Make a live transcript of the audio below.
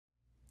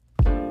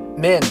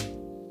Men,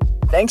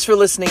 thanks for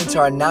listening to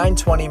our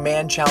 920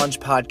 Man Challenge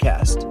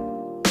podcast.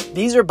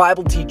 These are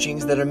Bible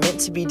teachings that are meant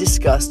to be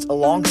discussed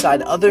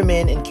alongside other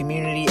men in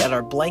community at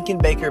our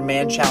Blankenbaker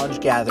Man Challenge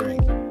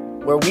gathering,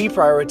 where we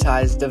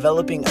prioritize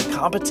developing a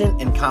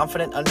competent and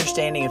confident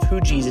understanding of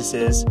who Jesus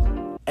is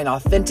and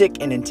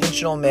authentic and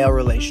intentional male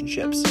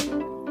relationships.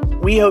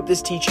 We hope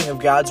this teaching of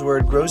God's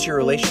Word grows your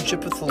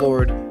relationship with the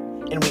Lord,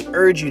 and we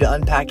urge you to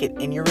unpack it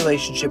in your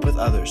relationship with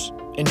others.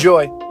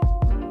 Enjoy!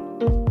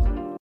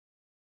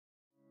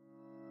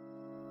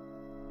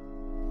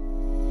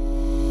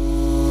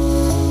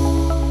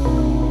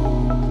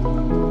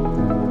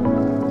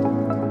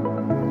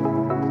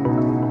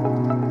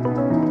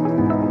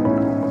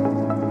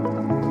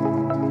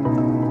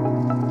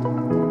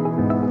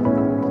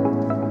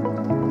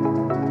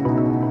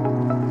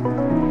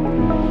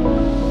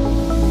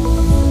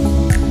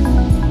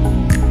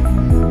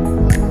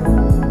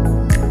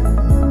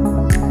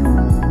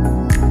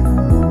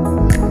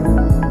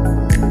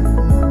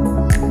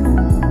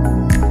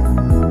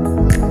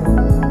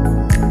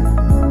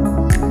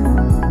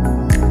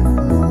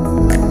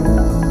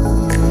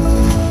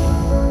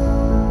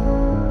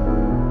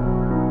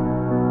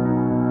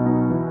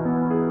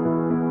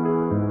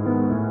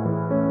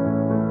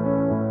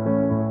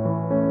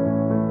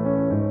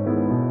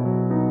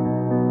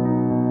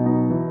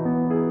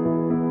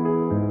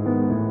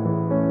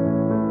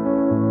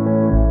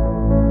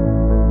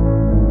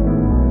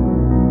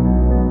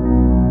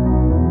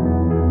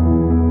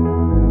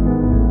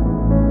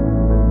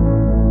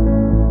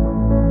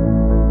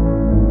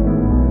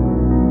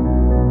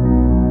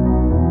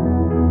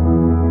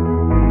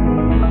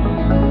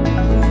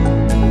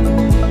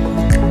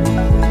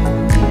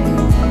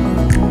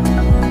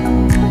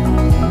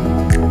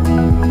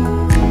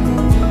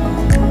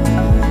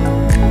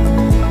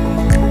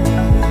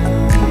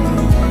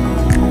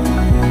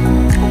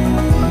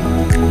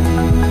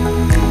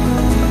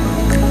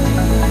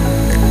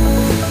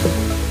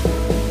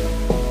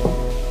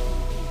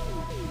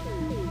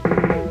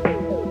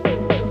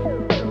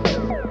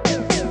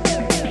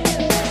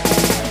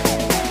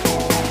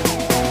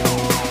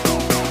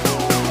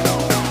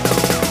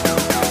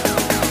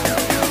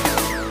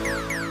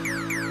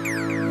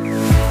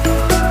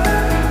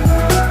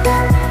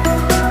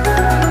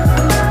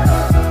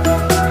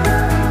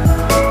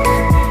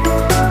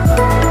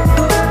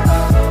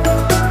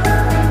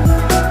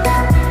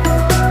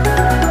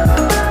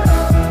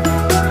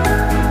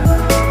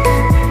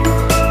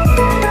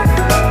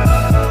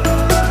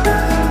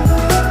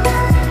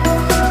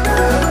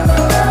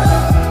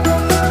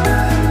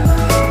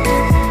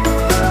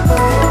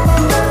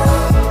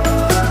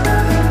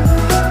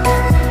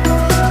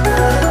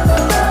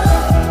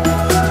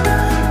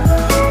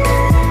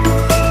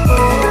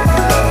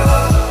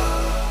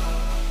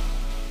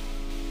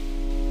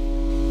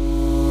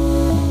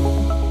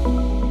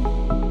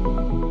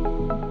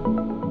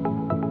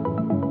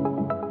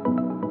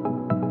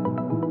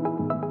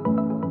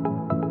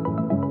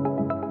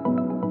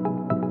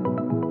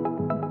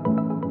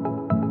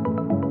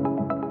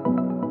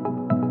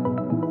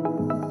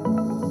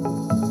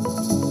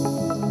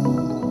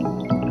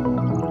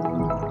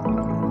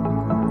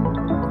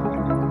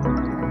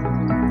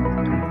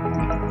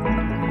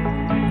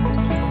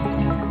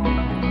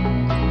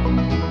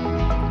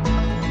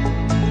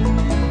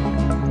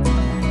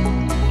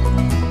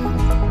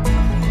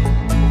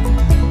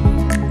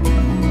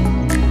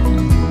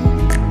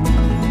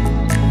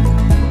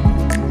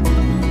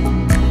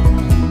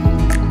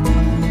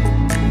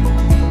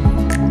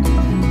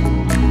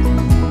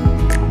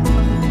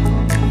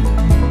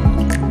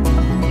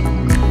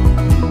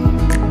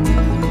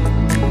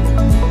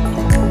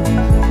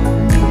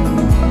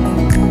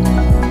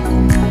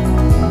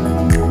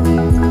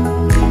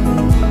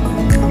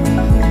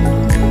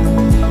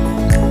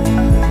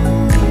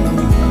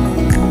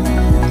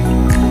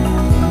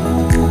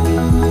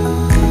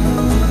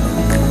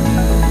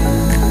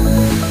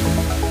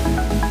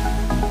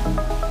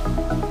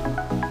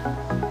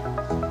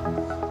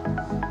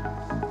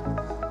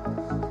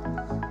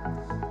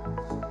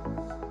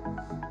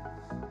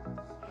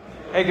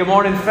 Hey, good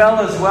morning,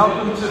 fellas.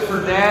 Welcome to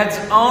For Dads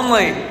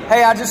Only.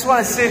 Hey, I just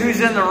want to see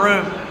who's in the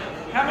room.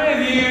 How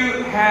many of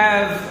you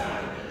have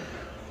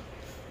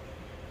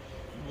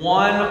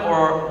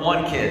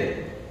one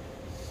kid?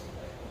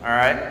 All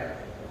right.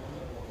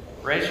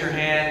 Raise your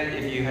hand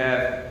if you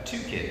have two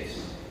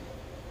kids.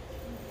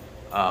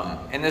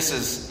 And this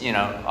is,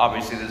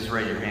 obviously this is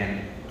raise your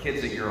hand.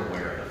 Kids that you're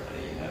aware of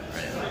that you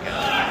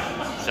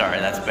have. Right? Sorry,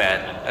 that's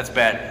bad. That's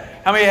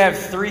bad. How many have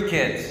three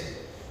kids?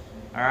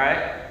 All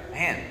right.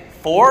 Man.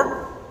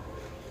 4?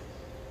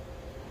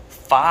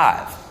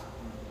 5.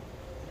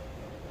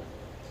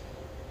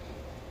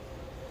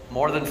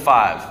 More than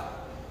 5.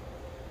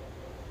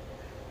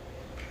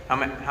 How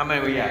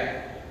many we got?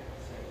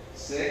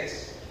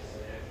 6?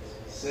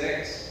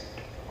 6?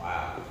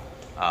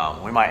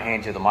 Wow. We might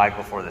hand you the mic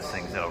before this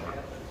thing's over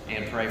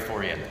and pray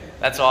for you.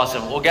 That's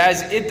awesome. Well,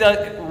 guys, it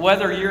does.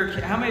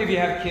 How many of you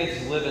have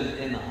kids living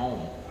in the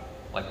home,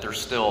 like they're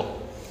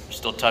still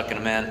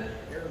tucking them in?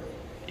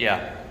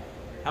 Yeah.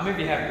 How many of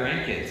you have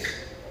grandkids?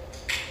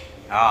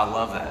 Oh, I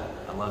love that.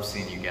 I love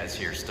seeing you guys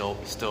here. Still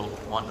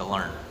wanting to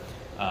learn.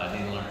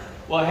 Need to learn.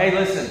 Well, hey,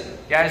 listen,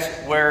 guys,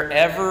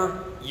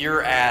 wherever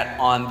you're at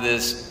on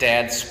this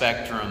dad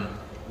spectrum,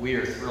 we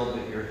are thrilled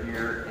that you're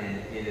here, and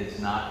it is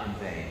not in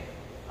vain.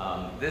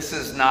 This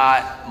is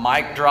not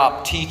mic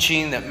drop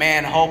teaching that,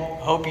 man,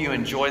 hope you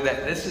enjoy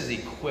that. This is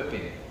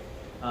equipping,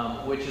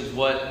 which is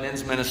what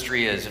men's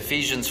ministry is.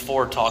 Ephesians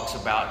 4 talks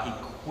about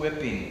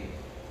equipping.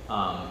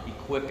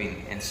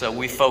 And so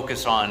we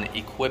focus on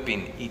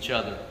equipping each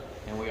other,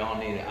 and we all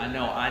need it. I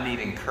know I need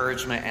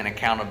encouragement and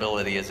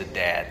accountability as a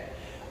dad,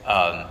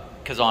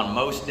 because on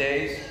most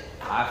days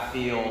I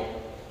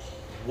feel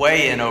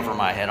way in over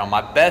my head. On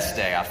my best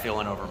day, I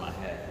feel in over my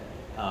head.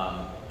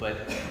 But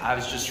I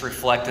was just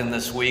reflecting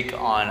this week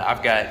on,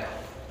 I've got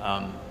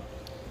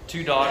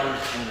 2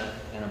 daughters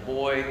and a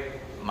boy.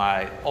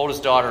 My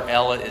oldest daughter,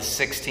 Ella, is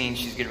 16.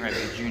 She's getting ready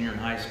to be a junior in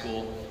high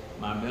school.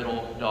 My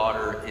middle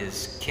daughter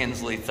is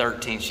Kinsley,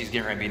 13. She's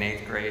getting ready to be in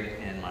 8th grade.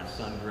 And my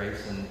son,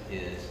 Grayson,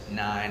 is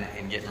 9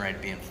 and getting ready to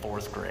be in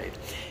 4th grade.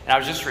 And I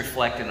was just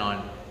reflecting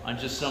on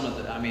just some of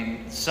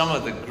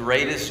the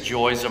greatest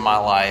joys of my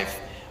life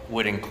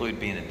would include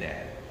being a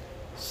dad.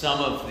 Some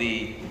of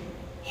the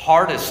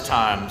hardest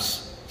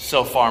times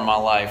so far in my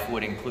life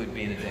would include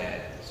being a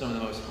dad. Some of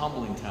the most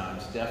humbling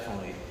times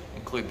definitely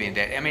include being a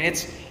dad. I mean,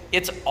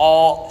 it's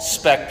all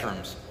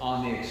spectrums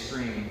on the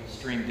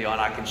extreme deal, and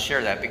I can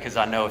share that because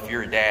I know if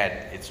you're a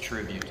dad, it's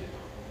true of you too.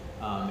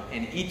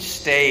 And each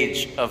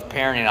stage of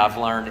parenting, I've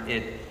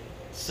learned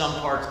some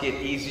parts get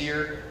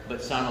easier,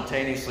 but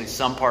simultaneously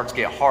some parts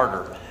get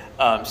harder.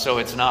 So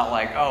it's not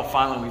like, oh,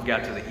 finally we've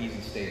got to the easy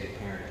stage of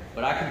parenting.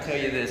 But I can tell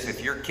you this,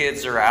 if your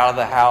kids are out of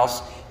the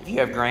house, if you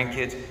have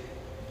grandkids,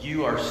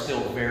 you are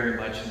still very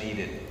much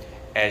needed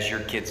as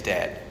your kid's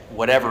dad,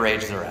 whatever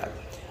age they're at.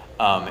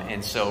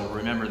 And so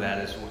remember that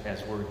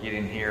as we're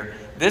getting here.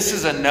 This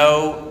is a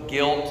no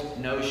guilt,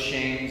 no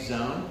shame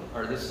zone,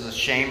 or this is a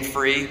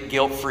shame-free,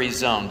 guilt-free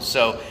zone.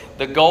 So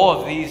the goal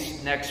of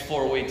these next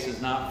 4 weeks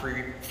is not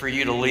for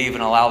you to leave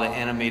and allow the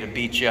enemy to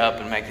beat you up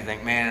and make you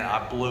think, man,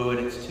 I blew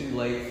it, it's too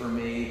late for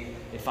me.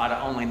 If I'd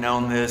have only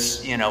known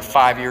this,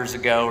 5 years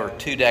ago or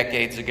 2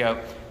 decades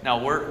ago.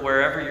 Now,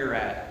 wherever you're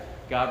at,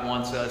 God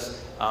wants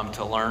us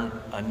to learn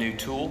a new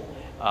tool,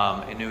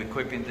 a new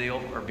equipping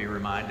deal, or be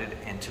reminded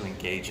and to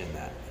engage in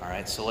that. All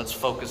right, so let's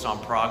focus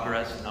on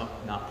progress,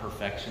 not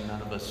perfection.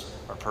 None of us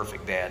are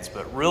perfect dads,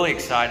 but really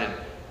excited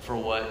for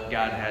what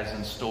God has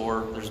in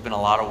store. There's been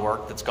a lot of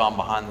work that's gone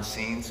behind the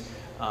scenes.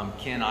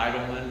 Ken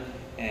Eidelman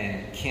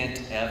and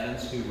Kent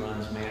Evans, who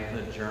runs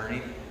Manhood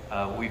Journey,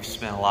 we've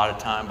spent a lot of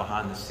time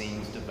behind the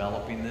scenes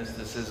developing this.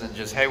 This isn't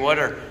just, hey, what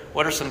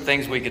are some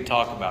things we could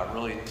talk about?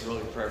 Really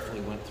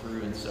prayerfully went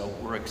through, and so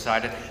we're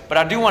excited. But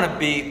I do want to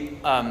be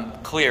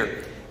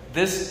clear.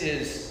 This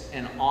is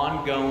an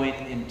ongoing,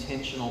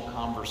 intentional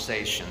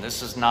conversation.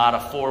 This is not a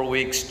 4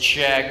 weeks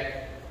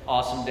check,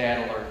 awesome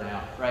dad alert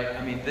now, right?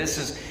 I mean,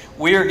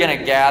 we are going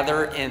to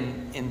gather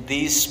in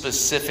these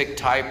specific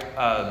type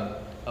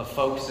of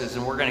focuses,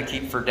 and we're going to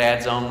keep for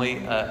dads only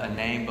a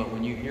name, but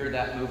when you hear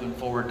that moving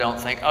forward, don't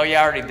think, oh yeah,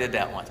 I already did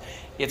that once.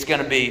 It's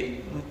going to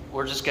be,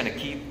 we're just going to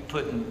keep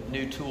putting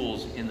new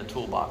tools in the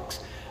toolbox,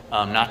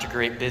 not to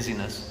create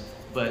busyness,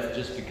 but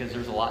just because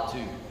there's a lot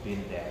to being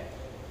a dad.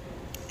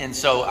 And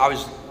so I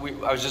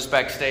was just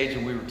backstage,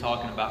 and we were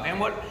talking about, man,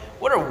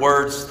 what are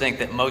words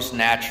that most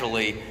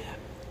naturally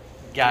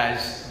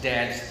dads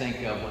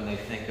think of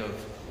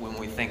when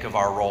we think of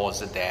our role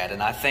as a dad?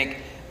 And I think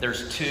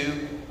there's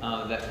 2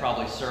 that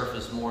probably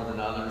surface more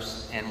than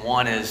others, and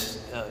one is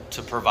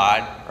to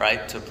provide,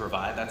 right? To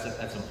provide,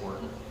 that's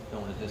important.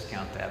 Don't want to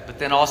discount that. But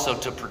then also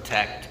to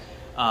protect,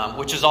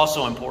 which is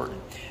also important.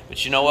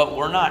 But you know what?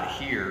 We're not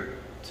here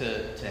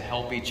to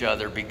help each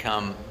other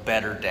become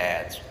better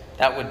dads.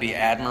 That would be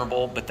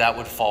admirable, but that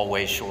would fall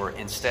way short.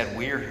 Instead,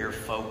 we are here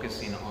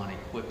focusing on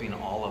equipping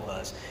all of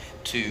us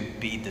to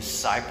be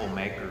disciple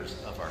makers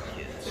of our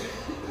kids.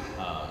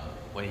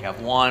 When you have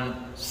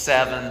 1,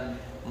 7,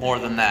 more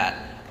than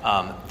that,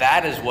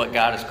 that is what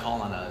God is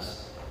calling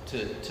us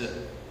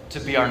to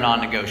be our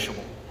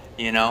non-negotiable,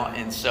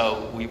 And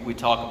so we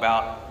talk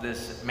about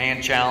this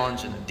man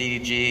challenge and the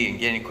DDG and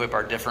getting equipped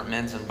our different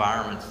men's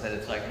environments. That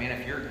it's like, man,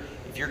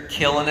 if you're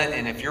killing it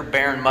and if you're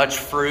bearing much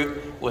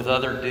fruit with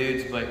other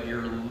dudes, but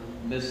you're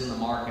missing the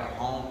mark at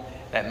home,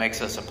 that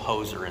makes us a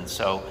poser. And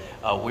so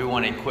we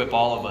want to equip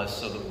all of us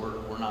so that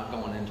we're not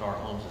going into our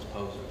homes as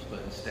posers, but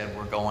instead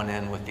we're going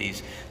in with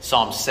these.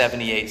 Psalm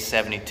 78,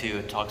 72,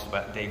 it talks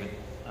about David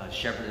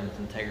shepherding with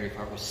integrity of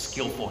heart. With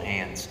skillful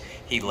hands,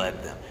 he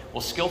led them.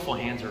 Well, skillful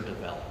hands are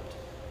developed.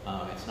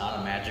 It's not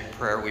a magic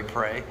prayer we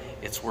pray.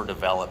 We're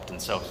developed.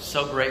 And so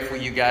grateful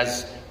you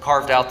guys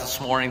carved out this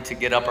morning to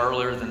get up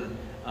earlier than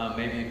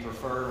maybe you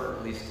prefer, or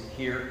at least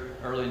here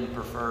earlier than you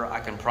prefer. I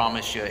can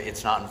promise you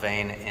it's not in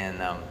vain.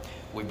 And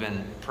we've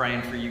been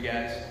praying for you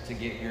guys to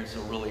get here,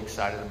 so really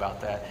excited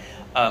about that.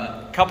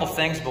 A couple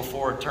things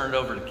before I turn it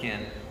over to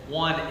Ken.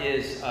 One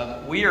is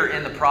we are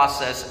in the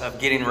process of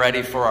getting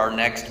ready for our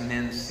next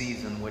men's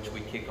season, which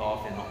we kick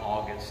off in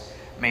August.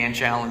 Man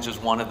Challenge is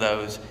one of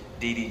those.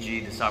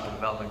 DDG, Disciple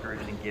Development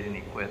Groups, and Getting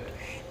Equipped.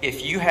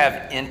 If you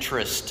have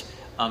interest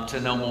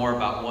to know more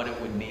about what it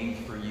would mean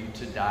for you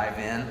to dive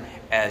in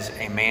as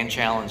a Man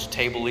Challenge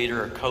table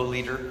leader or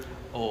co-leader,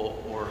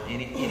 or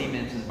any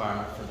men's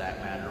environment for that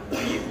matter,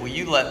 will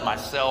you let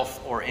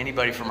myself or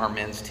anybody from our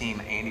men's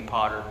team, Andy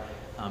Potter,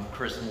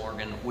 Chris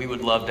Morgan, we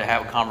would love to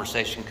have a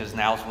conversation, because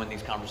now is when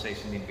these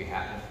conversations need to be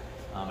happening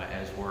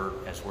as we're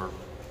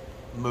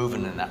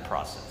moving in that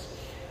process.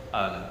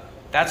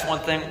 That's one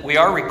thing. We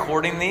are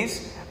recording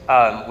these.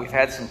 We've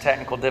had some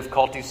technical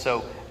difficulties,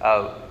 so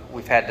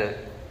we've had to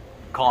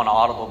call an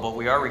audible, but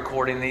we are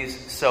recording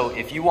these. So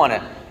if you want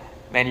to,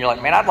 you're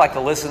like, I'd like to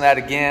listen to that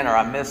again, or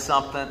I missed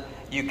something,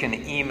 you can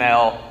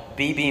email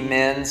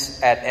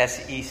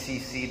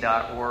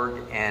bbmen's@secc.org,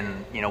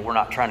 and we're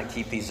not trying to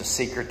keep these a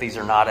secret. These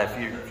are not, if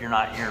you're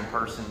not here in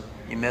person,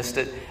 you missed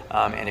it,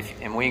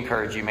 and we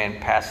encourage you,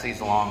 pass these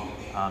along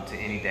to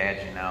any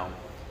dads you know.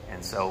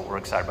 And so we're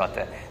excited about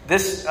that.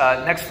 This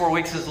next 4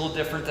 weeks is a little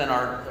different than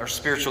our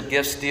spiritual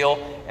gifts deal.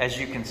 As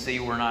you can see,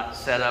 we're not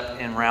set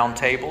up in round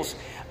tables.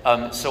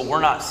 So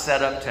we're not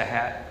set up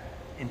to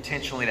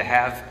intentionally to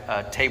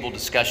have table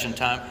discussion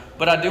time.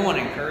 But I do want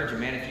to encourage you,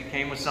 if you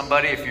came with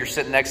somebody, if you're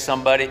sitting next to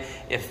somebody,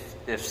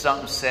 if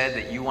something's said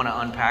that you want to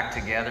unpack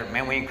together,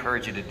 we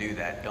encourage you to do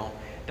that.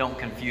 Don't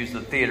confuse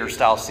the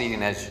theater-style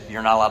seating as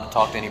you're not allowed to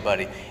talk to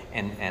anybody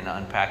and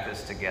unpack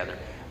this together.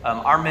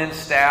 Our men's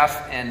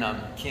staff and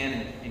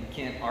Ken and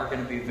Kent are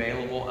going to be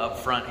available up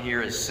front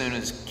here as soon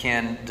as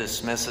Ken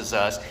dismisses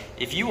us.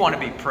 If you want to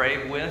be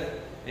prayed with,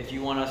 if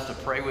you want us to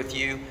pray with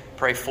you,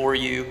 pray for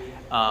you,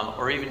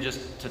 or even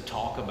just to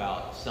talk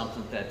about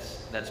something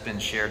that's been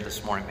shared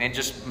this morning, and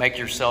just make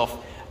your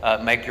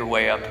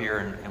way up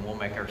here, and we'll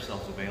make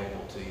ourselves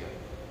available to you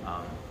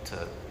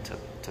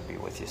to be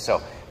with you.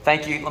 So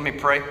thank you. Let me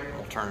pray.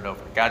 We'll turn it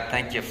over. God,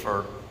 thank you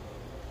for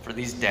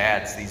these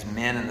dads, these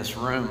men in this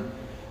room,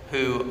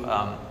 who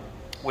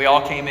we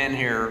all came in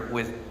here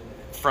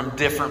from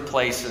different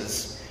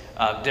places,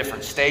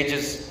 different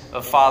stages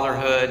of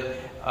fatherhood,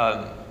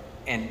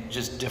 and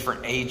just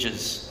different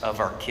ages of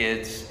our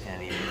kids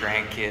and even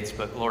grandkids.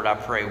 But Lord, I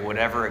pray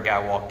whatever a guy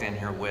walked in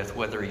here with,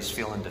 whether he's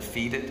feeling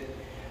defeated,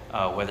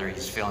 whether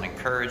he's feeling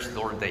encouraged,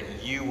 Lord,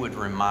 that you would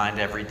remind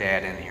every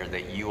dad in here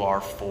that you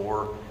are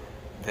for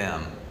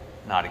them,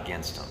 not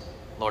against them.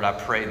 Lord, I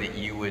pray that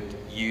you would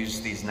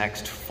use these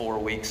next 4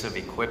 weeks of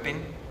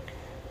equipping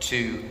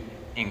to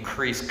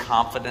increase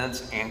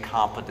confidence and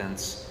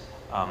competence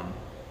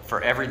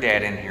for every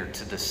dad in here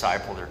to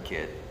disciple their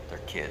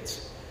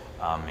kids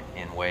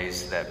in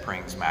ways that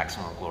brings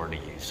maximum glory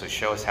to you. So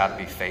show us how to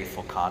be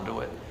faithful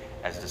conduit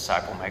as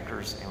disciple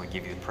makers, and we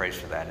give you the praise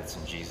for that. It's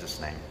in Jesus'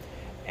 name.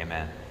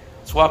 Amen.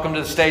 Let's welcome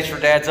to the stage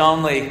for Dads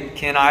Only,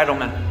 Ken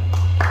Idleman.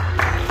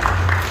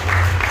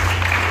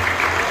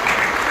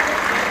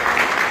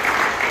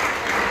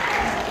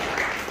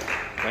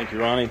 Thank you,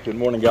 Ronnie. Good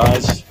morning,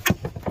 guys.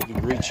 Good to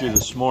greet you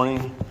this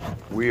morning.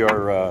 We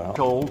are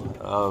told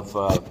of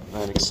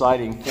an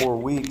exciting 4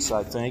 weeks,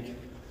 I think.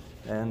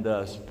 And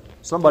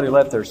somebody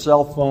left their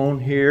cell phone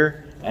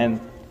here, and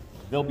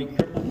they'll be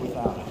crippled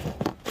without it.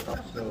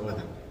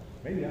 So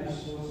maybe I'm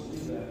supposed to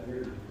leave that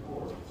here to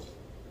record.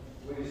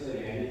 What do you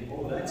say, Andy?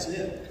 Oh, that's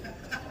it.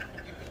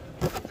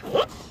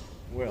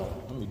 Well,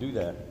 let me do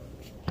that.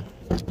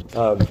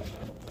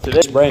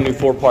 Today's brand new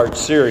 4-part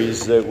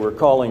series that we're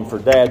calling for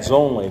Dads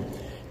Only.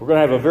 We're going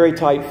to have a very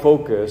tight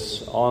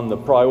focus on the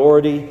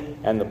priority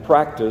and the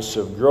practice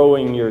of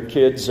growing your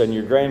kids and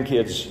your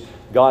grandkids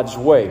God's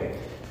way.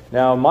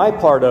 Now, my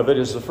part of it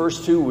is the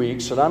first 2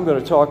 weeks, and I'm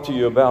going to talk to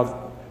you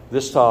about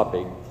this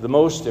topic, the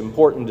most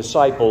important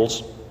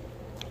disciples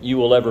you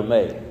will ever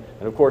make.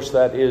 And of course,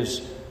 that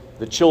is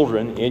the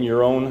children in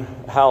your own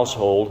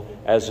household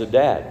as a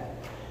dad.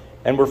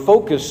 And we're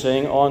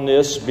focusing on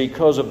this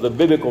because of the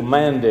biblical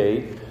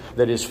mandate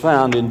that is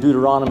found in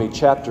Deuteronomy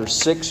chapter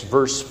 6,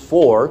 verse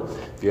 4.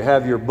 If you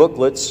have your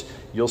booklets,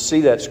 you'll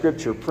see that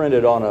scripture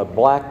printed on a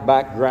black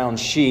background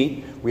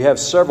sheet. We have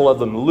several of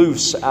them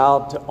loose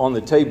out on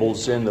the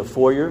tables in the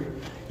foyer.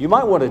 You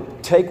might want to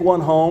take one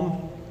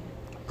home,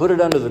 put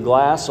it under the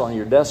glass on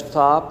your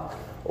desktop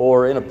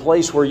or in a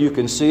place where you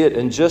can see it,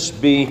 and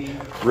just be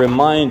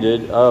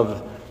reminded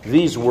of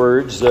these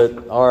words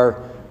that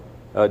are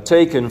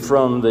taken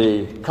from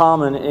the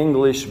Common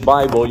English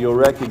Bible. You'll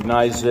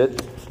recognize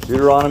it.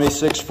 Deuteronomy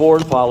 6:4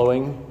 and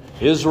following.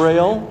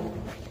 Israel,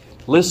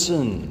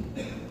 listen.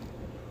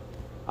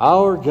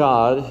 Our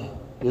God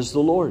is the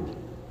Lord,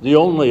 the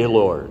only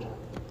Lord.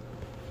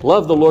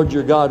 Love the Lord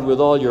your God with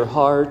all your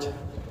heart,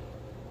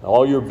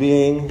 all your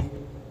being,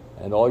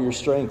 and all your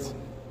strength.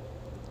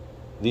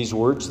 These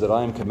words that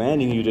I am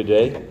commanding you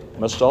today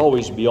must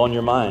always be on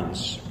your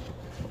minds.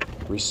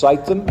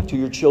 Recite them to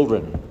your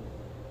children.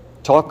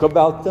 Talk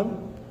about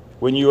them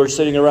when you are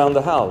sitting around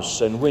the house,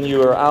 and when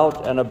you are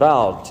out and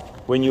about,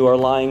 when you are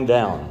lying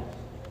down,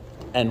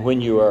 and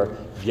when you are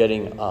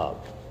getting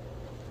up.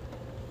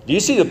 Do you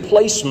see the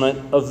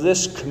placement of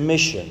this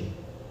commission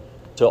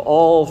to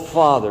all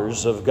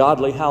fathers of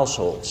godly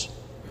households?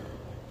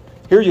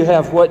 Here you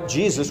have what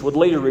Jesus would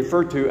later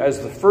refer to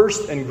as the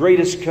first and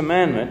greatest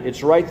commandment.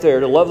 It's right there,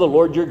 to love the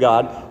Lord your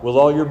God with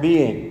all your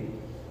being,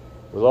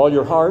 with all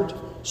your heart,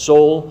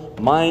 soul,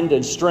 mind,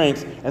 and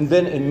strength. And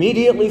then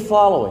immediately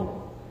following,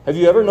 have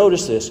you ever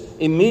noticed this?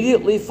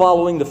 Immediately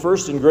following the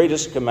first and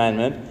greatest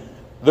commandment,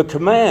 the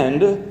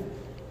command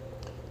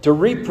to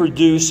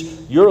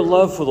reproduce your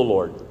love for the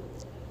Lord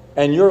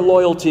and your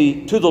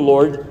loyalty to the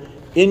Lord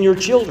in your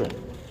children,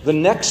 the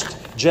next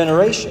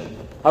generation.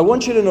 I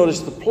want you to notice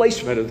the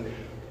placement of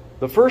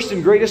the first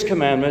and greatest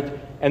commandment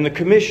and the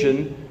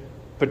commission,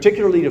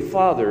 particularly to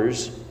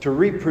fathers, to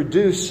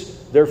reproduce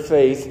their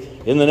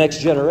faith in the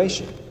next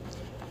generation.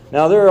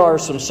 Now, there are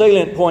some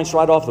salient points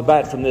right off the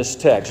bat from this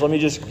text. Let me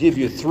just give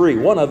you three.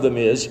 One of them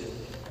is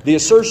the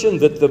assertion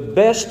that the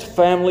best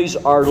families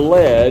are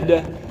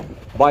led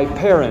by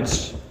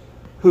parents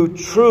who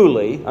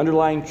truly,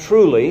 underline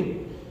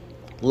truly,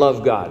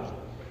 love God.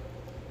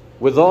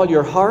 With all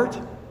your heart,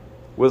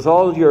 with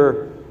all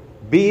your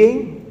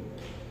being,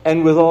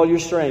 and with all your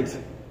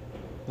strength.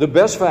 The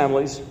best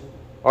families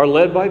are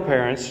led by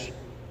parents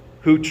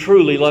who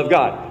truly love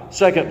God.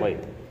 Secondly,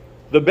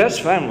 the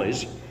best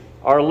families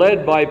are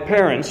led by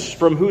parents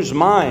from whose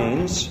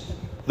minds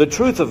the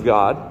truth of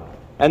God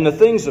and the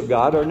things of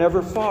God are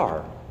never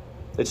far.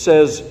 It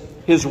says,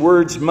 His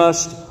words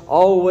must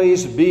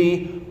always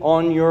be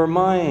on your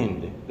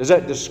mind. Does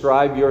that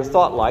describe your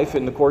thought life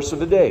in the course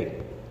of a day?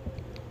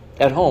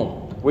 At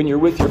home, when you're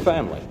with your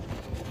family?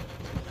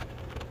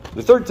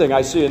 The third thing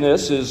I see in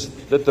this is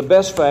that the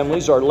best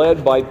families are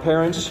led by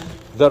parents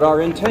that are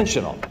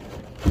intentional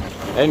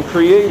and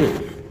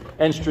creative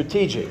and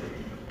strategic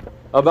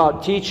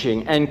about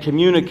teaching and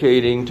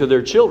communicating to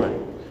their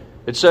children.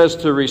 It says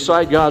to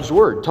recite God's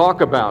Word.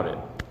 Talk about it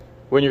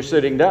when you're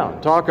sitting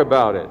down. Talk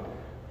about it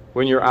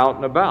when you're out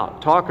and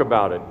about. Talk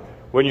about it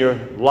when you're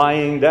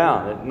lying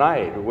down at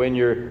night, when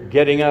you're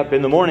getting up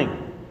in the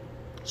morning.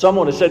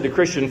 Someone has said the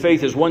Christian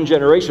faith is one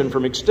generation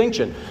from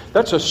extinction.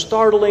 That's a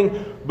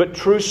startling but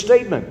true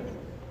statement.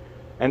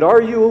 And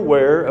are you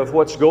aware of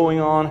what's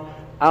going on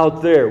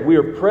out there? We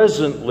are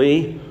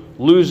presently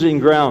losing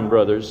ground,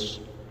 brothers.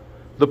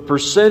 The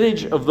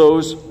percentage of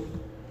those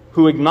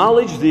who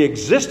acknowledge the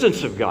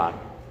existence of God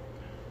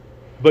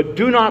but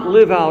do not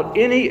live out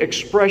any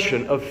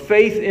expression of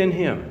faith in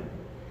Him,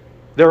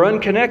 they're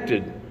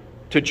unconnected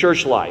to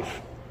church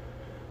life.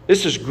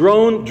 This has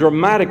grown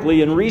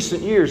dramatically in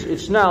recent years.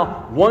 It's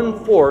now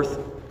 1/4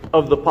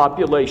 of the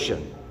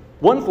population.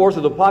 1/4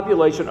 of the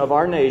population of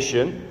our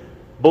nation,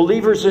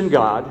 believers in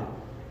God,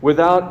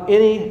 without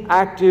any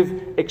active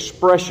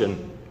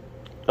expression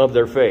of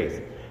their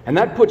faith. And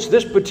that puts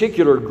this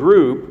particular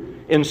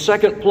group in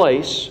second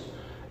place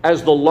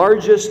as the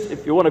largest,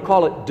 if you want to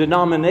call it,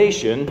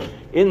 denomination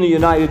in the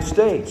United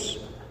States,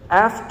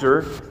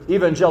 after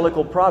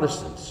evangelical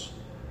Protestants.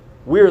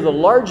 We're the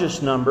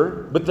largest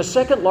number, but the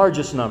second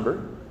largest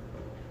number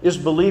is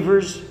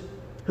believers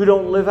who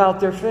don't live out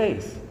their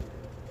faith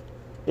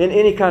in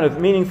any kind of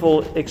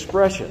meaningful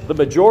expression. The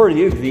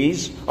majority of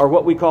these are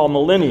what we call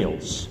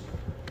millennials.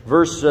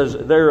 Verse says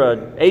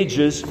they're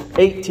ages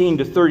 18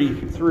 to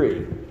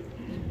 33.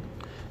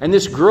 And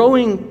this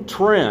growing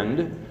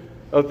trend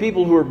of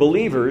people who are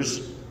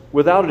believers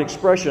without an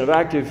expression of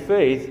active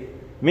faith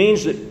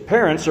means that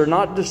parents are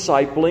not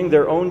discipling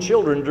their own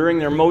children during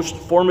their most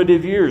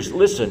formative years.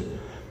 Listen,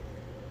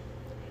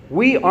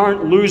 we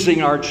aren't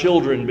losing our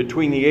children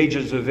between the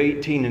ages of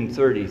 18 and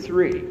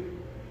 33.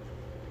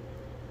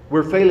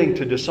 We're failing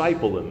to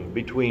disciple them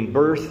between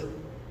birth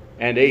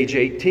and age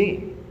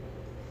 18.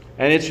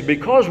 And it's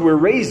because we're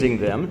raising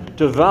them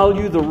to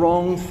value the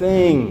wrong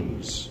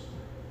things.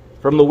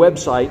 From the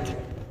website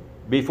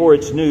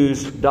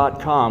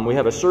beforeitsnews.com, we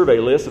have a survey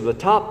list of the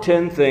top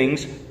 10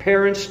 things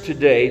parents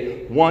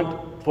today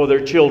want for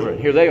their children.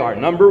 Here they are.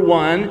 Number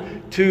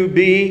 1, to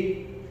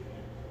be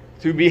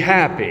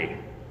happy.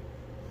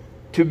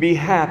 To be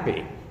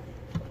happy.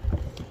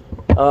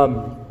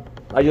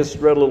 I just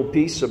read a little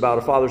piece about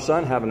a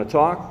father-son having a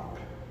talk.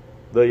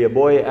 The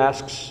boy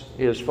asks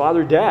his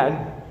father,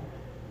 Dad,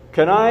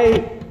 can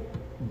I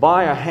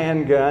buy a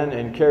handgun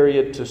and carry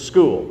it to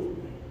school?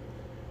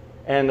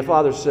 And the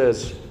father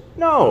says,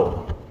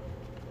 no,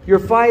 you're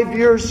 5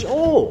 years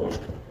old.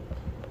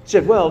 He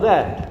said, well,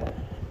 Dad,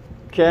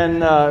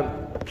 can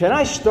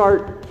I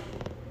start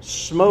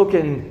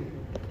smoking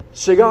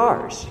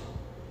cigars?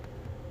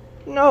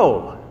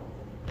 No,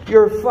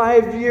 you're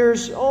 5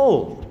 years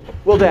old.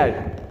 Well,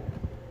 Dad,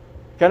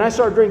 can I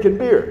start drinking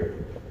beer?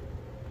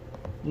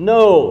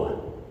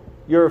 No,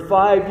 you're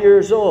 5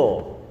 years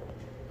old.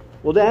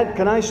 Well, Dad,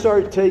 can I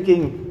start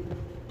taking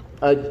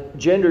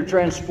gender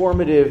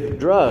transformative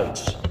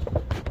drugs?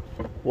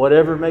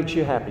 Whatever makes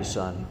you happy,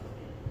 son.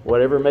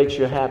 Whatever makes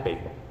you happy.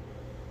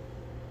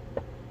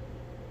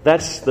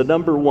 That's the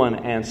number one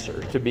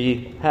answer, to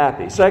be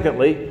happy.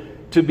 Secondly,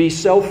 to be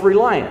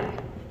self-reliant.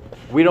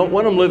 We don't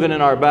want them living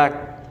in our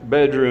back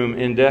bedroom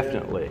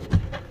indefinitely.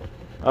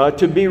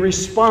 To be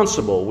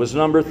responsible was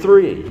number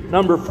 3.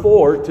 Number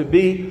 4, to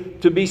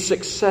be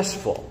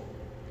successful.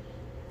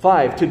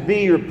 5, to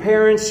be your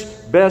parents'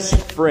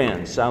 best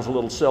friend. Sounds a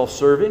little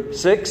self-serving.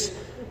 6,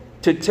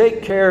 to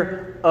take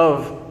care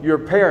of your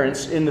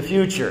parents in the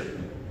future.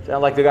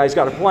 Sounds like the guy's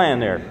got a plan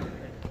there.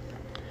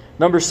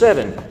 Number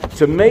 7,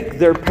 to make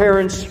their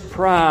parents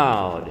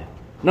proud.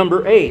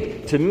 Number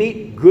 8, to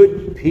meet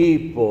good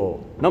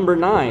people. Number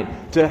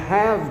 9, to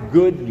have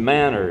good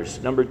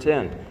manners. Number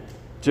 10,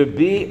 to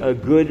be a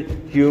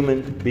good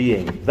human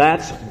being.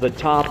 That's the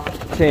top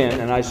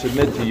 10, and I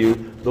submit to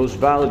you, those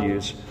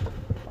values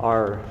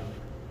are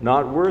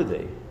not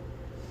worthy.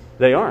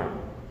 They aren't.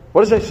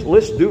 What does this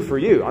list do for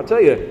you? I'll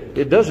tell you,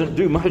 it doesn't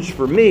do much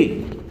for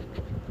me.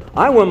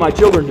 I want my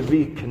children to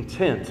be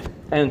content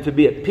and to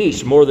be at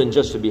peace more than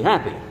just to be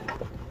happy.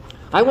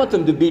 I want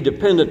them to be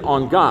dependent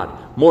on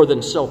God more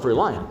than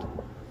self-reliant.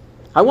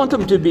 I want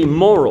them to be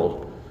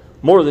moral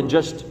more than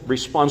just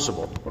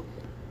responsible.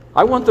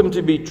 I want them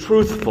to be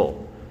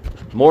truthful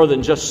more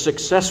than just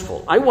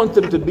successful. I want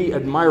them to be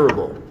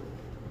admirable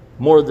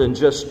more than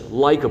just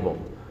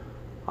likable.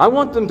 I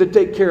want them to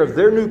take care of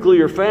their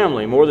nuclear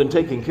family more than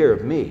taking care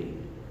of me.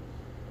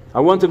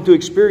 I want them to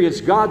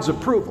experience God's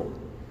approval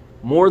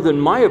more than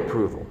my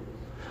approval.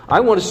 I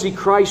want to see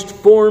Christ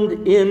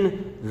formed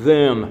in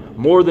them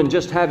more than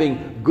just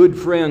having good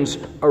friends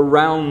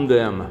around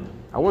them.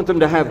 I want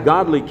them to have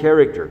godly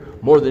character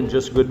more than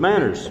just good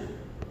manners.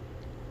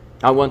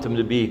 I want them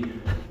to be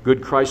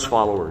good Christ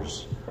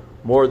followers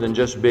more than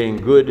just being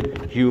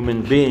good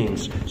human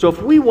beings. So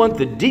if we want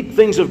the deep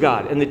things of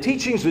God and the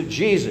teachings of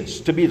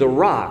Jesus to be the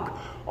rock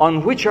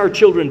on which our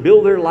children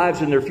build their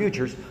lives and their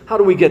futures, how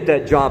do we get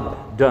that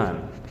job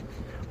done?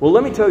 Well,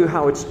 let me tell you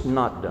how it's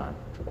not done.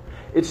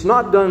 It's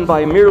not done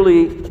by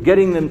merely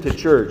getting them to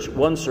church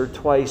once or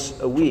twice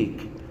a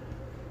week.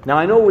 Now,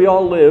 I know we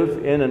all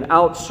live in an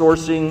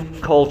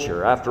outsourcing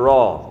culture, after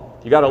all.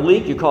 You got a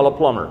leak, you call a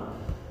plumber.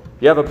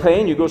 If you have a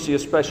pain, you go see a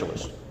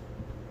specialist.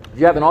 If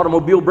you have an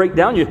automobile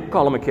breakdown, you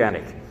call a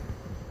mechanic.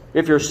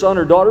 If your son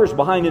or daughter is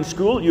behind in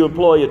school, you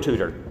employ a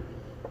tutor.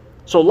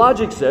 So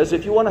logic says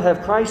if you want to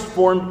have Christ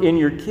formed in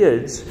your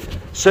kids,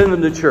 send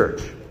them to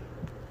church.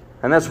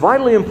 And that's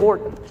vitally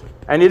important.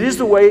 And it is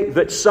the way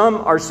that some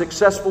are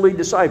successfully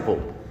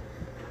discipled.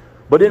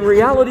 But in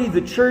reality,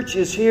 the church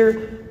is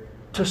here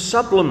to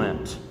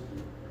supplement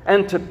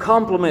and to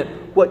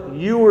complement what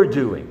you are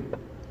doing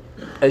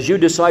as you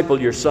disciple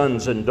your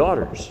sons and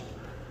daughters.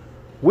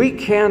 We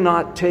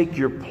cannot take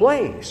your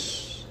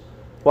place.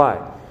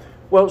 Why?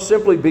 Well,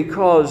 simply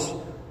because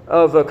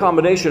of a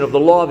combination of the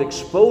law of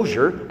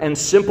exposure and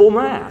simple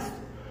math.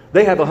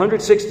 They have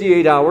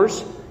 168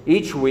 hours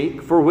each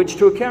week for which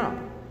to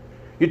account.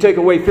 You take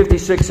away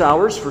 56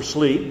 hours for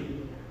sleep,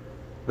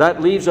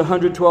 that leaves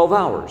 112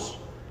 hours.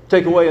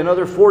 Take away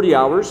another 40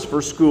 hours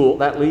for school,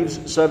 that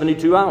leaves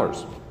 72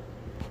 hours.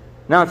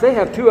 Now, if they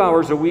have 2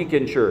 hours a week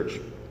in church,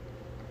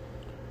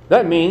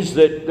 that means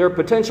that there are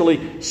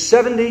potentially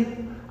 70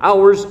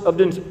 hours of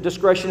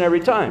discretionary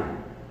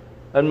time.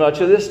 And much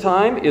of this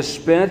time is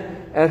spent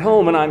at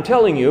home. And I'm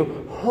telling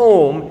you,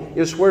 home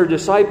is where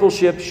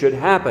discipleship should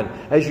happen.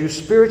 As you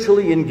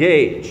spiritually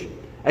engage,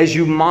 as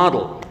you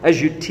model,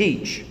 as you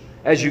teach,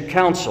 as you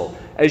counsel,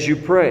 as you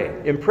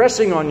pray,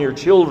 impressing on your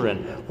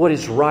children what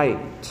is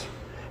right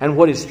and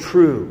what is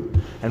true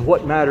and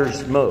what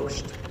matters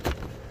most.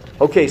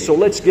 Okay, so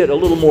let's get a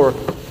little more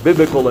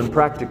biblical and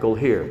practical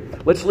here.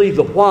 Let's leave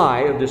the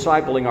why of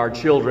discipling our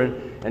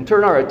children and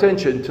turn our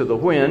attention to the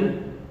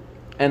when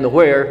and the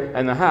where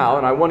and the how.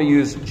 And I want to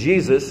use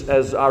Jesus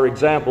as our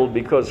example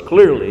because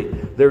clearly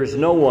there is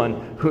no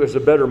one who is a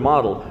better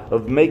model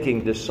of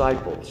making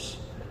disciples.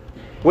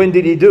 When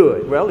did he do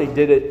it? Well, he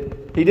did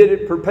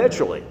it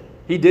perpetually.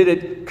 He did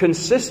it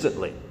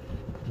consistently.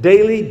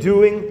 Daily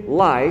doing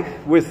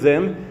life with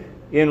them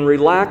in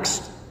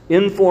relaxed,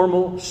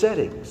 informal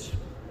settings.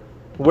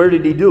 Where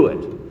did he do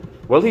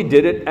it? Well, he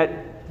did it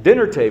at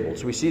dinner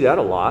tables. We see that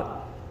a lot.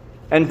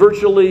 And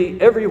virtually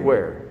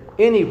everywhere,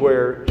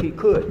 anywhere he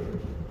could.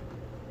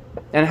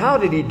 And how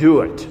did he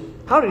do it?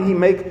 How did he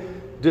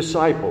make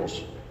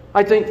disciples?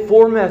 I think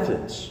 4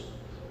 methods.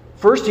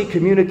 First, he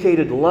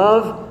communicated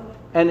love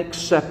and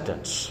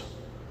acceptance.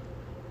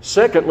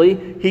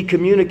 Secondly, he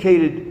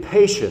communicated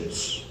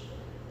patience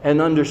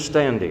and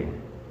understanding.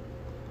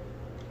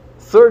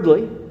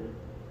 Thirdly,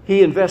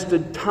 he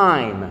invested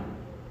time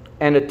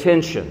and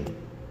attention.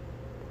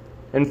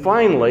 And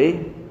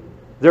finally,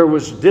 there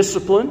was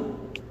discipline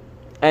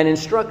and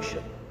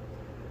instruction.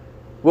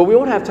 Well, we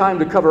won't have time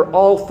to cover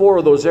all 4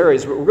 of those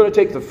areas, but we're going to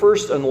take the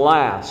first and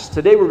last.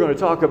 Today we're going to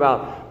talk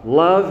about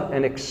love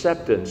and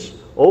acceptance,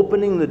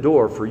 opening the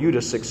door for you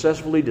to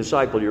successfully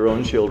disciple your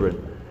own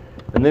children.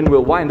 And then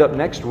we'll wind up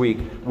next week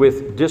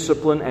with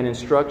discipline and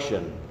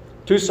instruction.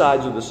 2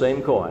 sides of the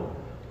same coin.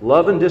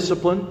 Love and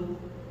discipline,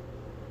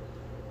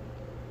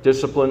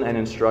 discipline and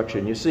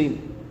instruction. You see,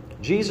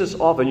 Jesus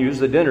often used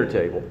the dinner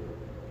table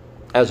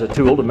as a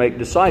tool to make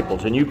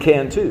disciples, and you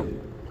can too.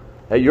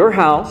 At your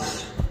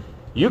house,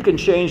 you can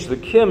change the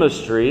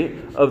chemistry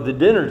of the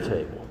dinner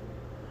table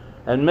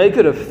and make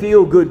it a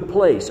feel-good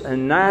place, a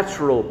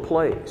natural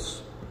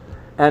place,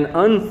 an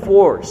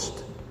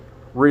unforced,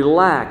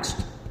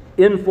 relaxed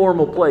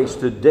informal place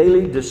to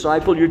daily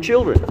disciple your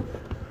children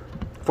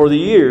for the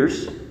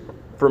years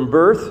from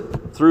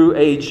birth through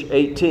age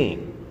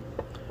 18.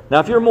 Now,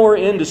 if you're more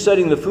into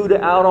setting the food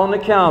out on the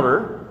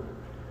counter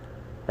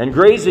and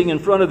grazing in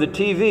front of the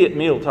TV at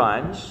meal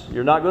times,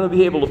 you're not going to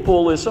be able to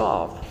pull this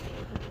off.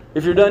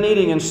 If you're done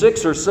eating in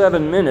 6 or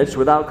 7 minutes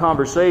without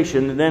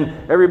conversation,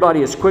 then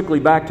everybody is quickly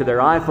back to their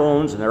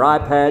iPhones and their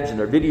iPads and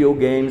their video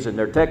games and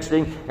their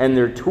texting and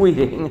their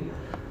tweeting,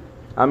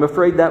 I'm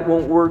afraid that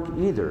won't work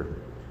either.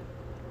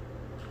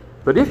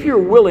 But if you're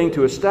willing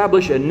to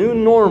establish a new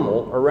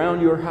normal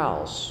around your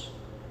house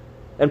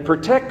and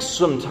protect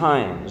some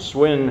times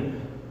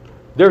when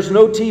there's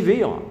no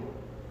TV on,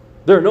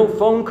 there are no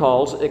phone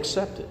calls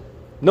accepted,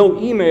 no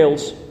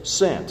emails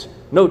sent,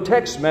 no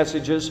text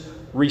messages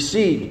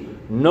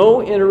received,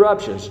 no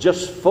interruptions,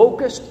 just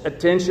focused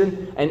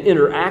attention and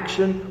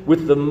interaction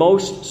with the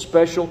most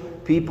special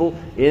people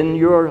in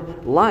your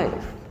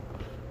life.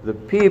 The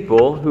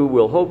people who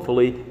will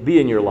hopefully be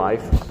in your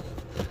life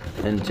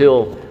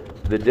until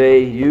the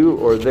day you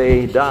or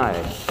they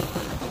die.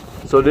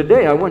 So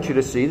today I want you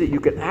to see that you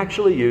can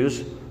actually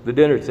use the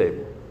dinner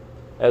table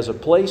as a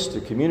place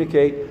to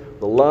communicate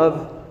the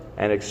love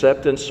and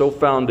acceptance so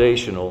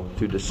foundational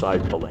to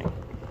discipling.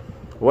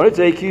 I want to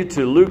take you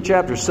to Luke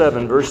chapter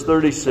 7, verse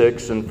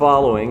 36 and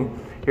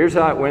following. Here's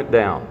how it went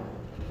down.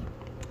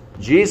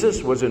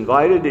 Jesus was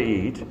invited to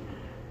eat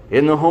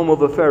in the home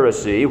of a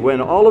Pharisee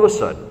when all of a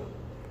sudden,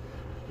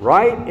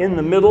 right in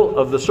the middle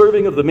of the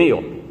serving of the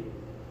meal,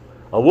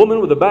 a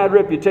woman with a bad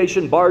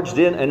reputation barged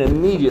in and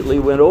immediately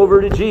went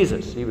over to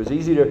Jesus. He was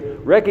easy to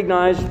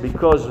recognize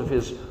because of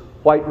his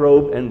white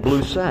robe and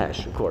blue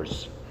sash, of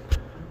course.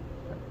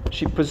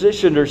 She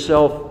positioned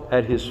herself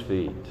at his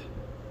feet,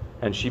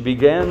 and she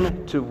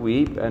began to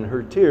weep, and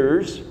her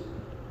tears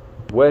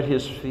wet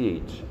his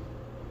feet.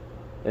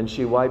 And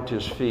she wiped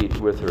his feet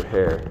with her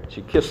hair.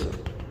 She kissed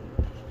them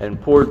and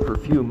poured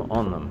perfume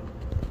on them.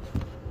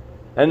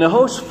 And the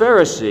host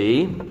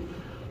Pharisee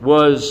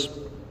was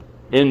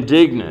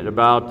indignant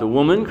about the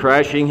woman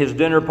crashing his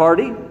dinner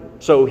party.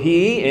 So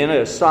he, in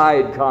a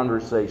side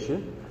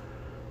conversation,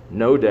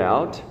 no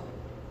doubt,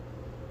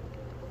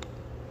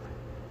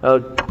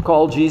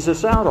 called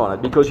Jesus out on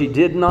it because he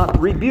did not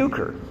rebuke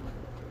her.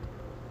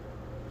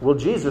 Well,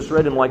 Jesus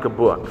read him like a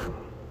book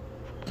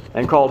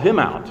and called him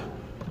out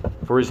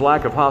for his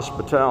lack of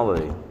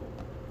hospitality,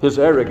 his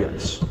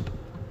arrogance,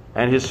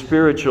 and his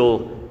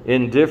spiritual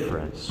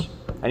indifference.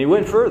 And he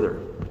went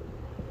further.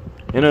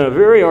 In a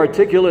very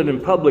articulate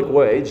and public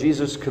way,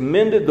 Jesus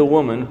commended the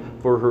woman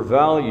for her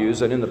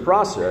values, and in the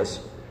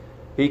process,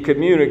 he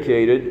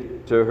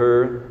communicated to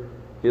her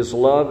his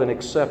love and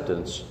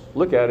acceptance.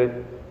 Look at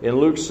it in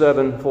Luke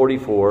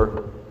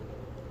 7:44.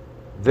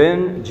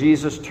 Then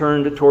Jesus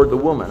turned toward the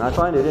woman. I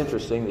find it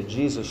interesting that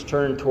Jesus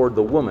turned toward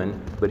the woman,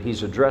 but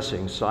he's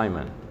addressing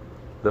Simon,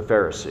 the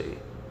Pharisee.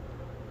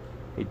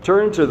 He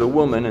turned to the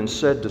woman and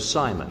said to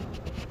Simon,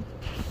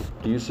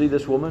 do you see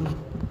this woman?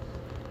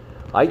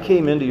 I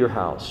came into your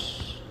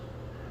house.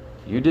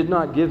 You did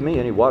not give me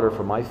any water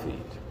for my feet,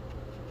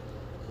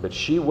 but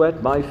she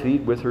wet my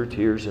feet with her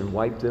tears and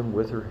wiped them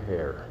with her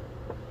hair.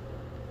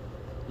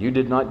 You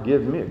did not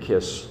give me a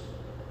kiss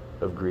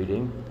of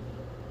greeting,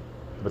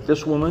 but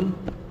this woman,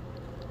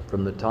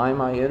 from the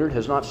time I entered,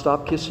 has not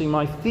stopped kissing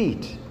my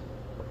feet.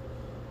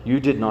 You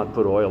did not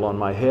put oil on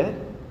my head,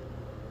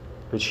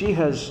 but she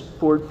has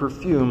poured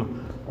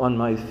perfume on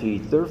my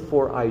feet.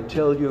 Therefore, I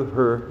tell you,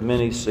 her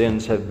many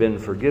sins have been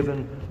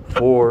forgiven,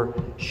 for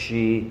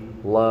she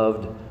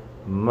loved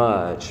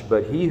much.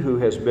 But he who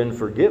has been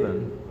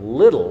forgiven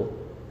little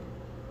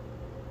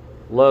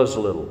loves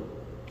little.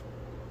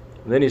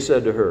 And then he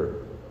said to her,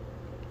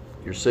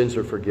 your sins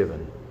are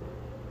forgiven.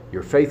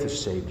 Your faith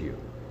has saved you.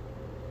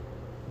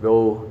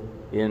 Go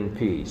in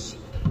peace.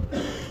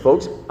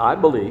 Folks, I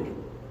believe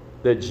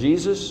that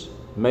Jesus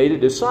made a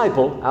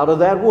disciple out of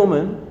that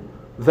woman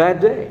that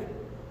day.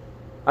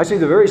 I see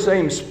the very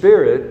same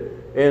spirit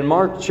in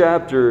Mark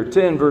chapter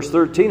 10, verse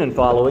 13 and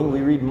following. We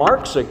read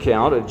Mark's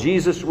account of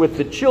Jesus with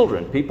the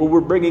children. People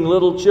were bringing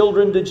little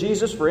children to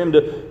Jesus for him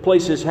to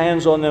place his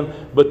hands on them,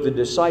 but the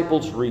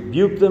disciples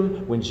rebuked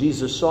them. When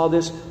Jesus saw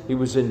this, he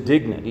was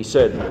indignant. He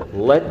said,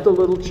 let the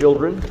little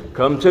children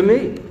come to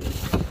me,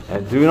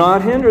 and do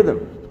not hinder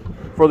them,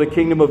 for the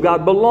kingdom of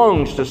God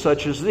belongs to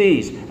such as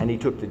these. And he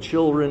took the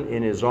children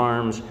in his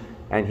arms,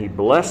 and he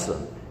blessed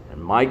them.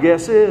 And my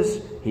guess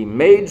is he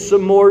made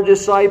some more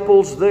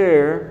disciples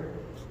there,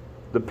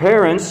 the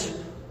parents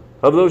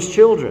of those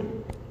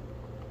children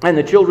and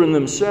the children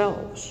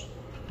themselves.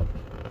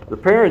 The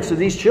parents of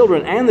these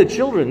children and the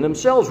children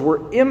themselves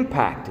were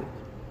impacted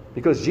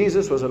because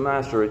Jesus was a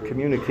master at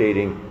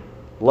communicating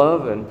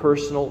love and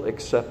personal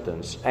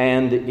acceptance.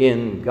 And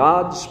in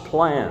God's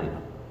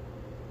plan,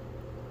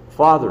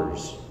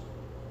 fathers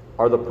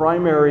are the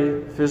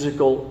primary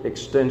physical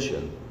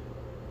extension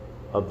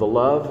of the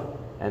love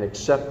and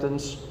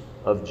acceptance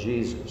of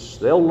Jesus.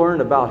 They'll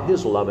learn about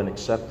his love and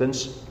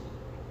acceptance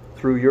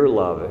through your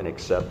love and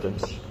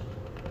acceptance.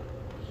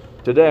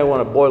 Today I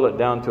want to boil it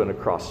down to an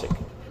acrostic.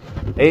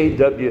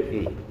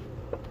 AWE.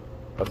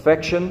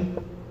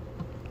 affection,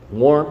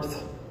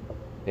 warmth,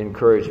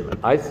 encouragement.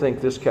 I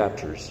think this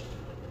captures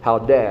how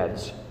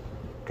dads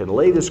can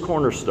lay this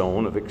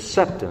cornerstone of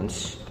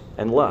acceptance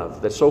and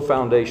love that's so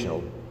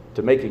foundational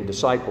to making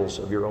disciples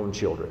of your own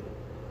children.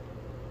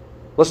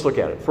 Let's look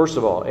at it. First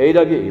of all,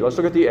 AWE. Let's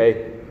look at the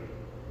A,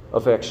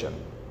 affection.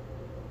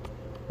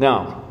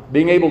 Now,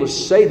 being able to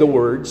say the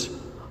words,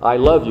 I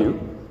love you,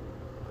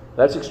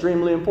 that's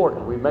extremely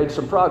important. We've made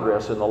some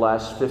progress in the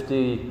last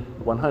 50,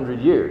 100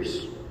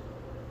 years.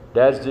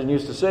 Dads didn't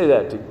used to say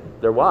that to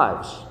their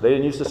wives. They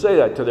didn't used to say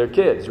that to their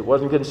kids. It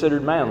wasn't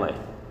considered manly.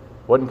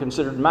 It wasn't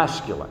considered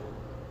masculine.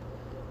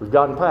 We've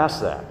gotten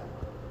past that.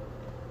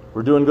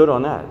 We're doing good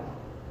on that.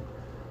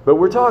 But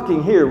we're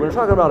talking here, when we're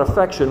talking about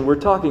affection, we're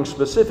talking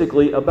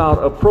specifically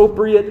about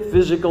appropriate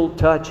physical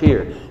touch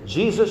here.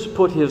 Jesus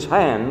put his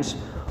hands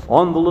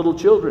on the little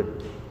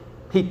children.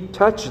 He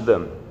touched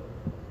them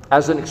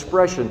as an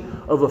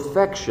expression of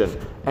affection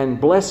and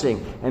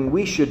blessing, and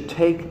we should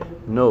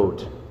take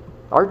note.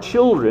 Our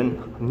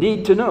children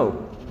need to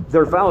know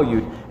they're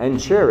valued and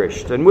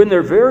cherished. And when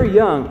they're very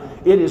young,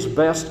 it is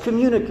best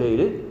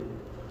communicated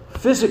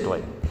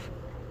physically.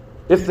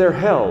 If they're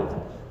held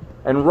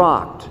and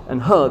rocked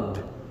and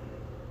hugged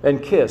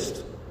and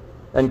kissed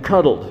and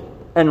cuddled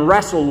and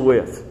wrestled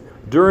with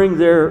during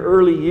their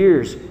early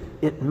years,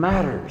 it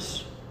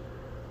matters.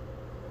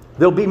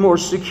 They'll be more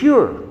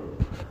secure.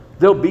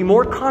 They'll be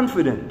more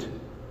confident.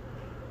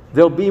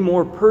 They'll be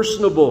more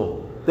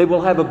personable. They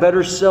will have a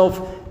better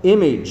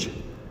self-image.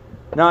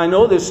 Now, I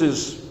know this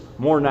is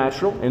more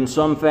natural in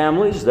some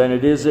families than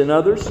it is in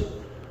others.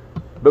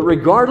 But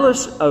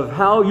regardless of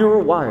how you're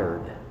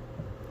wired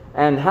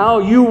and how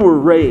you were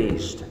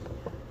raised,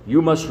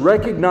 you must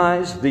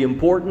recognize the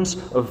importance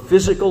of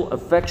physical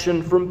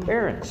affection from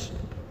parents.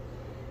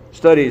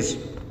 Studies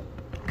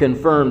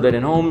confirm that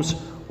in homes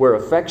where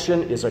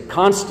affection is a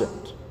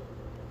constant,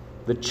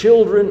 the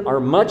children are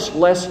much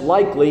less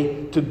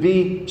likely to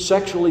be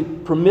sexually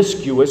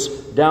promiscuous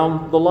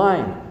down the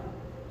line.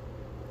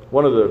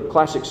 One of the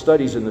classic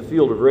studies in the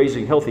field of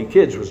raising healthy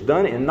kids was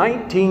done in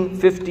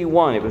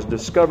 1951. It was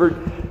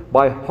discovered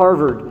by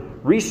Harvard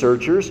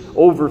researchers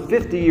over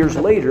 50 years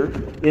later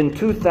in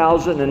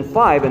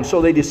 2005. And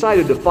so they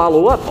decided to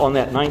follow up on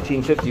that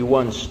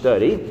 1951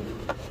 study,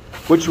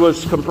 which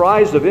was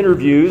comprised of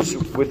interviews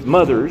with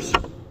mothers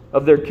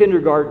of their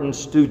kindergarten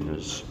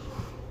students.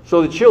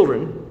 So the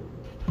children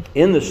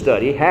in the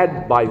study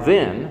had by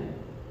then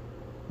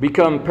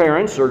become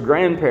parents or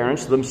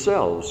grandparents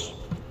themselves.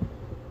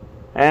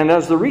 And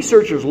as the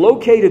researchers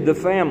located the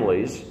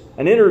families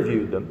and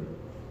interviewed them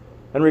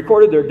and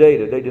recorded their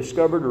data, they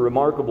discovered a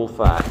remarkable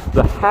fact.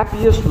 The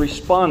happiest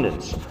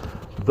respondents,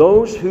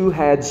 those who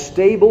had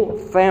stable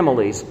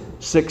families,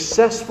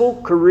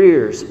 successful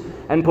careers,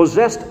 and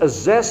possessed a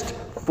zest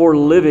for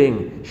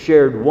living,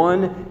 shared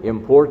one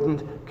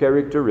important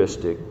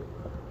characteristic.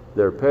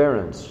 Their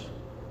parents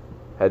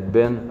had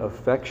been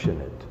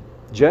affectionate,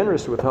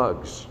 generous with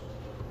hugs,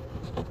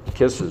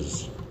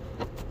 kisses,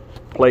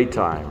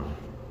 playtime.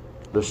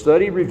 The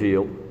study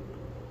revealed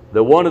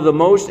that one of the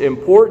most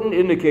important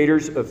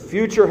indicators of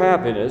future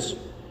happiness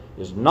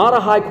is not a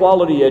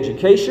high-quality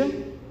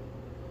education.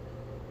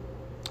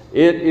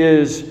 It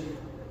is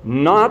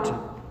not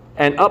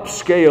an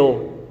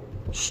upscale,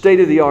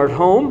 state-of-the-art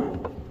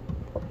home.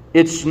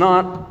 It's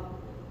not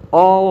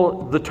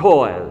all the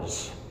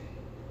toys,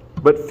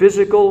 but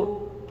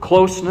physical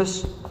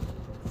closeness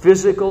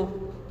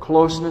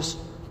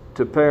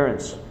to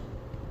parents.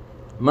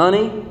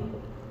 Money,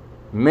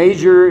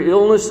 major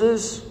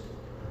illnesses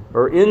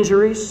or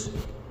injuries,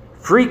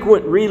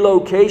 frequent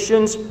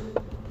relocations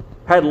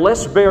had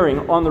less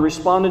bearing on the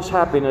respondent's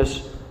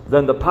happiness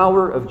than the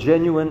power of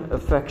genuine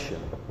affection.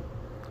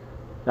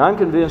 Now, I'm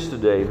convinced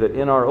today that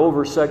in our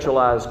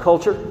over-sexualized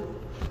culture,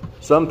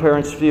 some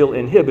parents feel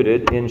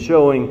inhibited in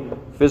showing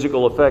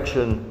physical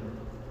affection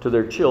to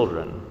their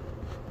children.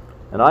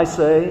 And I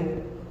say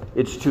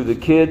it's to the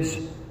kids'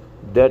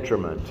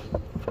 detriment.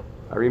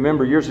 I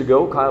remember years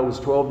ago, Kyle was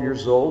 12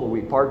 years old.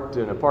 We parked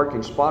in a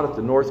parking spot at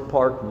the North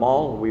Park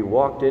Mall. We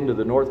walked into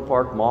the North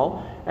Park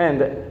Mall,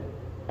 and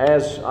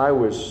as I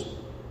was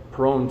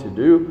prone to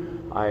do,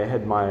 I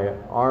had my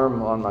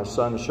arm on my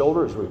son's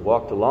shoulder as we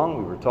walked along.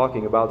 We were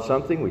talking about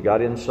something. We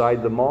got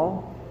inside the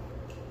mall.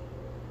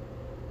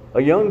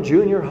 A young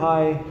junior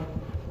high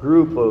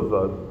group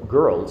of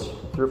girls,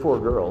 3 or 4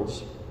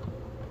 girls,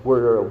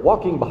 were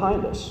walking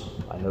behind us,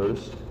 I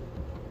noticed.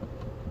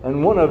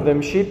 And one of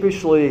them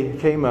sheepishly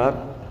came up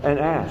and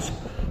asked,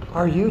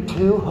 "Are you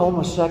two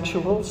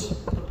homosexuals?"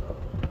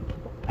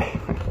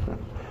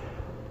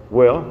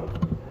 Well,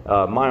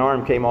 my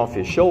arm came off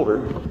his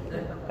shoulder,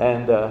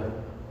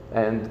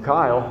 and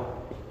Kyle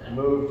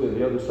moved to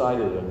the other side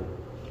of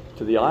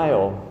the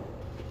aisle.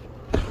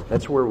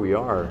 That's where we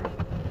are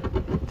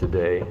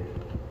today.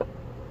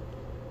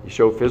 You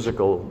show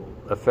physical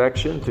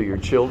affection to your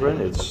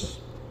children, it's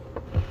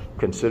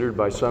considered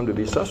by some to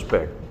be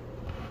suspect,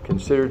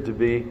 considered to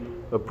be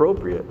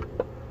appropriate.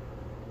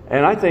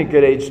 And I think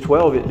at age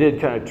 12 it did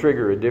kind of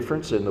trigger a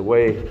difference in the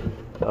way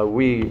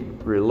We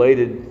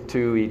related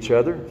to each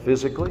other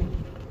physically,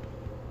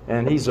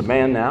 and he's a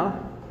man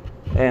now,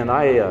 and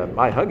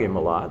I hug him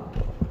a lot.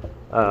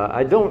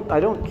 I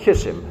don't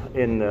kiss him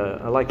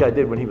like I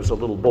did when he was a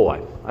little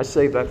boy. I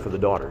save that for the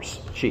daughters'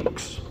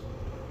 cheeks.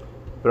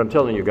 But I'm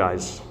telling you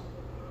guys,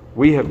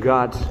 we have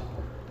got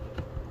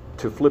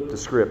to flip the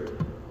script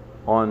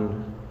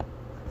on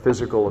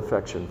physical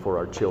affection for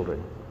our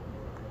children.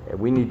 And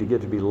we need to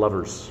get to be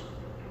lovers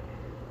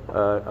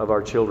of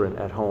our children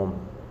at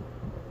home.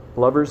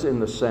 Lovers in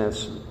the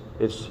sense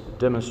it's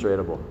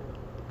demonstrable.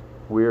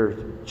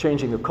 We're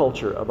changing the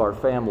culture of our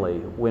family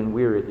when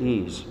we're at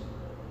ease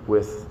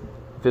with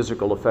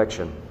physical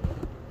affection.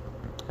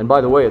 And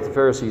by the way, at the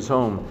Pharisee's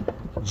home,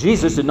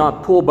 Jesus did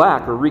not pull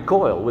back or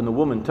recoil when the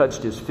woman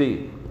touched his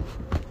feet.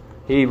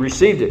 He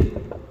received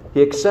it.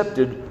 He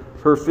accepted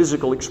her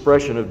physical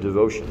expression of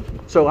devotion.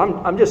 So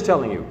I'm just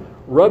telling you,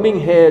 rubbing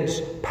heads,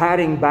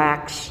 patting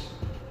backs,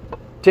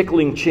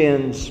 tickling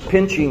chins,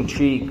 pinching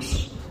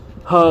cheeks,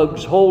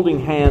 hugs, holding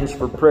hands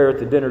for prayer at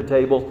the dinner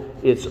table,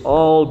 it's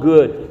all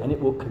good, and it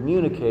will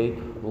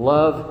communicate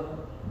love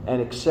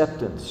and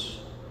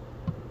acceptance.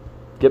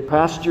 Get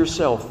past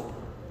yourself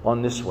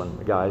on this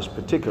one, guys,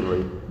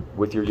 particularly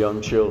with your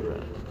young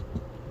children.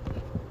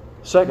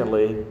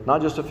 Secondly,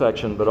 not just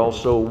affection, but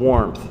also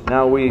warmth.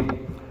 Now,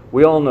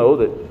 we all know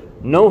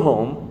that no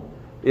home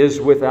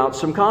is without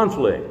some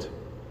conflict.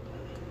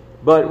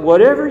 But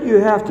whatever you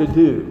have to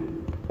do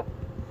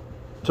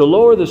to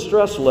lower the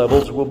stress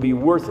levels will be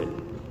worth it.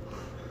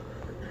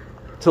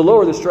 To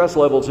lower the stress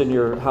levels in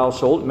your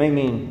household, it may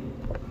mean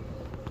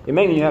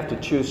you have to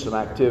choose some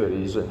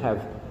activities and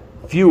have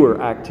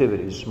fewer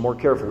activities, more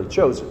carefully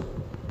chosen.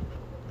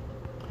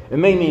 It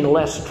may mean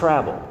less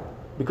travel,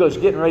 because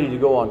getting ready to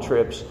go on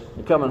trips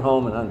and coming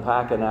home and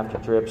unpacking after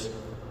trips,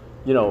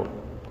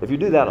 if you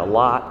do that a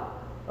lot,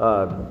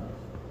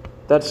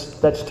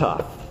 that's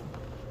tough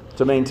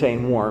to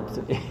maintain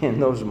warmth in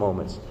those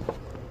moments.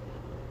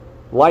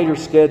 Lighter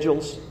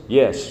schedules,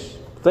 yes.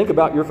 Think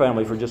about your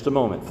family for just a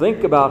moment.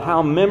 Think about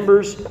how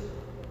members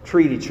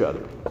treat each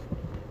other.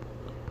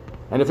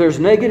 And if there's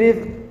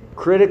negative,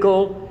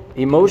 critical,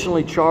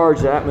 emotionally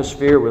charged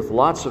atmosphere with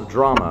lots of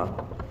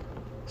drama,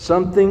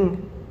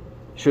 something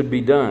should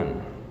be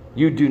done.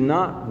 You do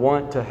not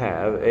want to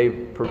have a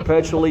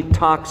perpetually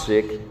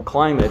toxic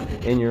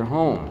climate in your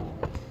home.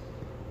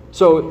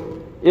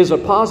 So, is a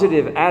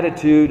positive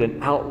attitude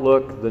and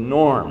outlook the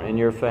norm in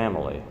your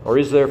family? Or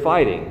is there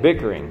fighting,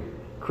 bickering,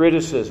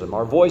 criticism?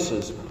 Are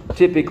voices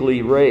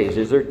typically raised?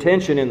 Is there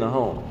tension in the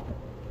home?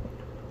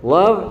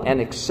 Love and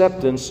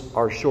acceptance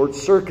are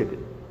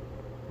short-circuited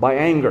by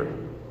anger,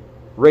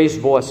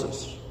 raised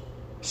voices,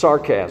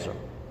 sarcasm,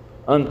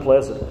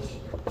 unpleasantness.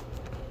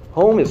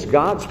 Home is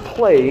God's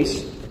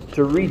place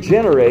to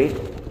regenerate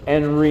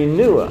and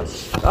renew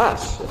us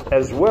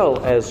as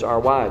well as our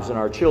wives and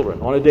our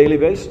children on a daily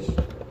basis.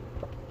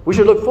 We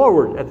should look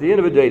forward at the end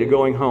of the day to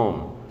going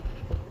home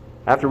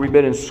after we've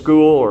been in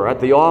school or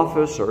at the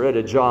office or at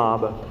a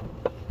job.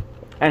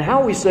 And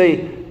how we say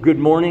good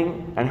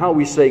morning and how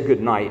we say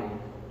good night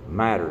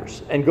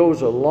matters and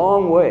goes a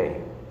long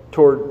way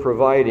toward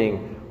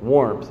providing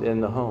warmth in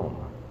the home.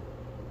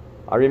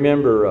 I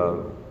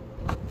remember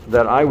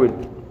that I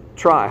would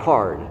try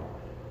hard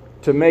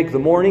to make the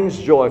mornings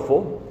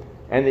joyful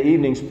and the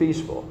evenings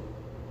peaceful.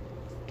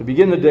 To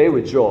begin the day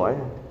with joy,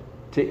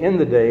 to end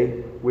the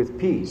day with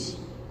peace.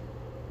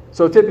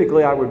 So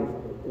typically I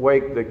would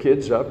wake the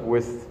kids up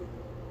with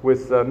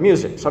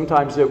music.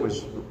 Sometimes it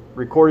was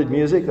recorded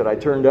music that I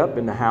turned up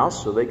in the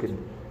house so they could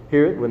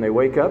hear it when they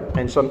wake up.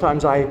 And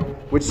sometimes I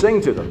would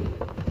sing to them.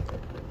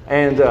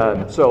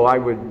 And so I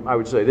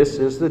would say, this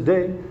is the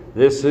day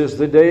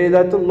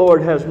that the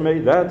Lord has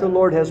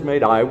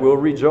made, I will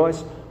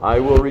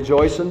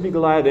rejoice and be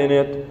glad in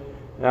it.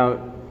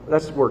 Now,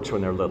 that works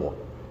when they're little.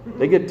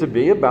 They get to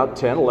be about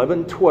 10,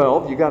 11,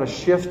 12. You got to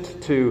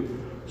shift to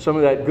some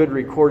of that good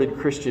recorded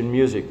Christian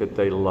music that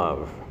they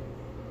love.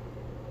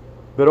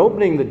 But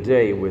opening the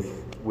day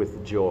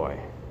with joy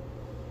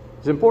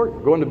is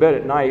important. Going to bed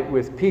at night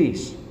with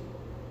peace.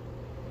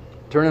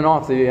 Turning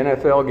off the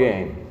NFL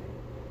game.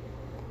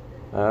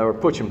 Or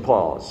pushing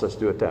pause, let's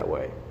do it that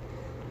way.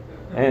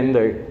 And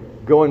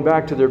going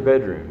back to their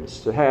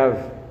bedrooms to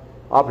have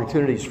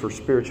opportunities for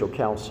spiritual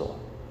counsel,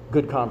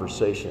 good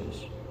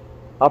conversations,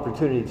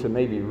 opportunity to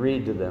maybe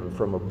read to them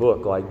from a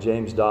book like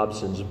James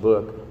Dobson's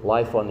book,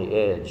 Life on the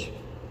Edge,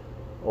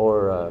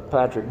 or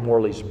Patrick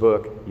Morley's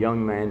book,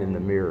 Young Man in the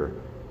Mirror,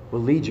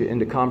 will lead you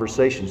into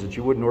conversations that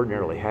you wouldn't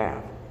ordinarily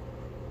have.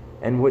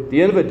 And at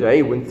the end of the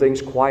day, when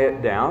things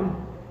quiet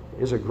down,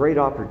 is a great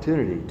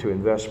opportunity to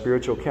invest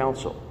spiritual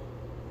counsel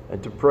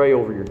and to pray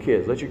over your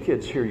kids. Let your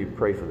kids hear you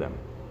pray for them.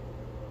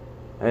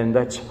 And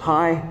that's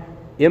high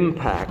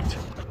impact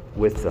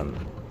with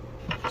them.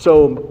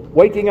 So,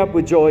 waking up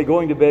with joy,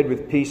 going to bed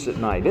with peace at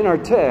night. In our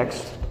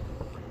text,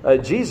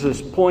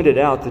 Jesus pointed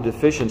out the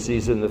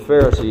deficiencies in the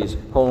Pharisees'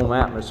 home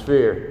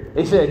atmosphere.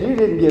 He said, you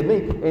didn't give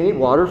me any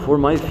water for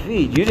my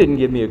feet. You didn't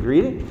give me a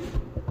greeting.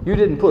 You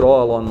didn't put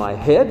oil on my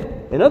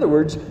head. In other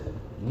words,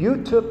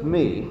 you took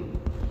me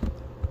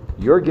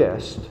your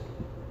guest,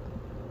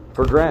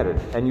 for granted,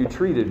 and you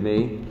treated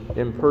me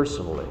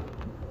impersonally.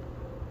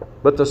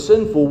 But the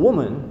sinful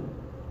woman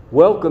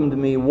welcomed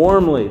me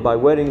warmly by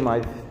wetting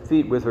my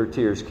feet with her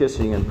tears,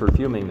 kissing and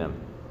perfuming them.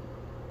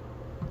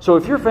 So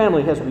if your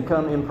family has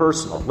become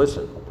impersonal,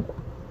 listen,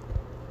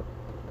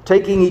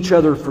 taking each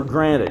other for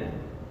granted,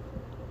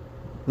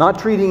 not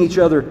treating each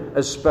other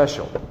as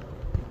special,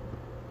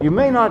 you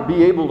may not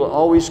be able to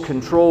always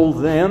control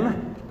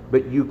them,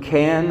 but you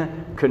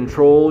can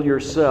control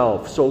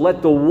yourself. So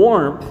let the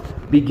warmth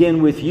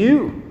begin with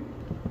you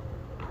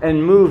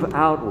and move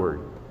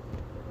outward.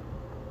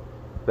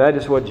 That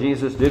is what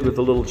Jesus did with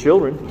the little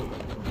children.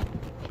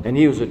 And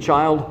He was a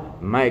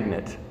child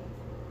magnet.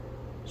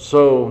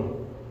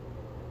 So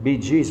be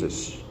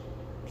Jesus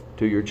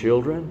to your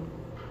children.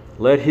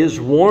 Let His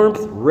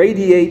warmth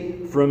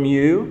radiate from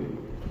you.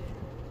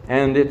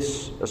 And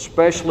it's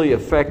especially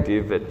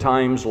effective at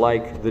times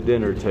like the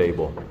dinner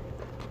table.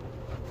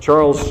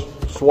 Charles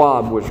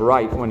Schwab was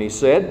right when he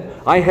said,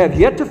 "I have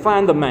yet to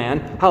find the man,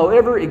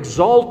 however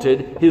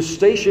exalted his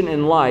station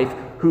in life,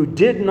 who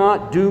did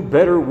not do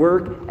better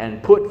work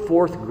and put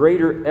forth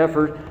greater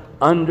effort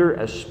under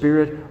a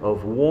spirit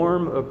of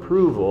warm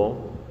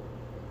approval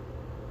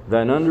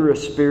than under a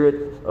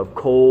spirit of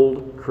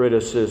cold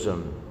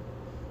criticism."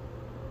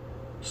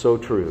 So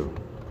true.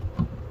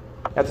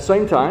 At the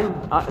same time,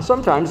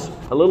 sometimes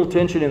a little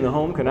tension in the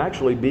home can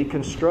actually be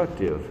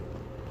constructive.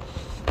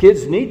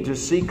 Kids need to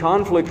see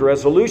conflict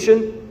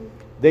resolution.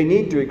 They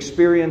need to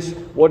experience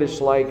what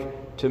it's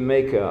like to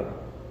make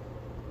up.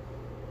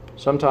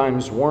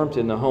 Sometimes warmth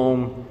in the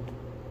home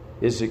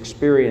is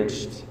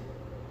experienced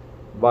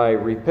by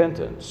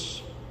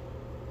repentance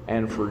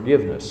and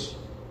forgiveness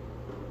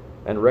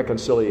and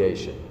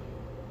reconciliation.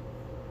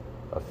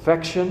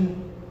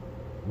 Affection,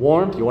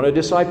 warmth. You want to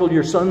disciple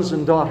your sons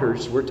and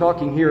daughters. We're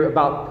talking here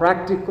about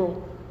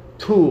practical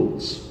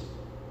tools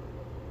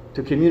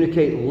to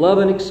communicate love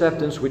and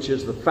acceptance, which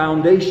is the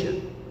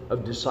foundation of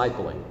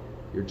discipling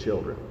your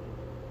children.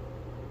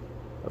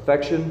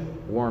 Affection,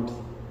 warmth,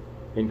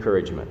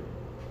 encouragement.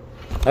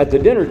 At the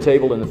dinner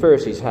table in the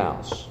Pharisee's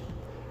house,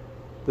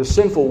 the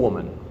sinful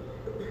woman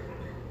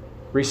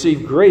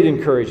received great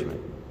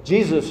encouragement.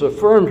 Jesus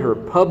affirmed her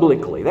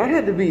publicly. That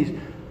had to be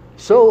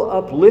so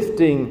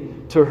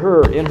uplifting to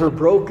her in her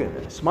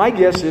brokenness. My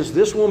guess is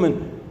this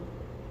woman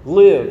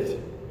lived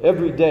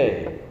every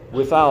day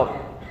without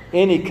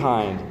any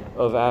kind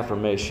of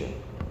affirmation.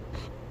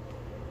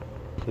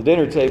 The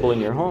dinner table in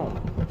your home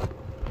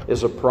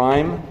is a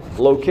prime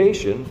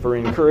location for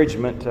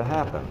encouragement to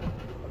happen.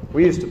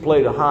 We used to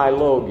play the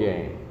high-low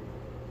game.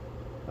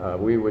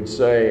 We would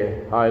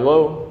say,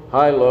 high-low,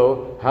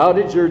 high-low, how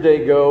did your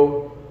day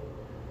go,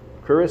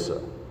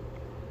 Carissa?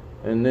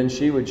 And then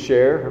she would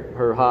share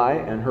her high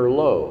and her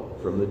low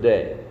from the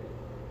day.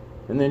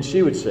 And then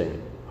she would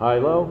sing,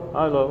 high-low,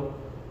 high-low,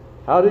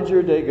 how did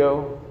your day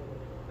go,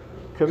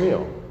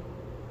 Camille,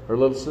 her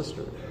little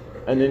sister?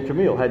 And then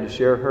Camille had to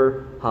share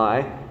her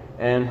high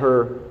and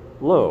her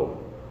low.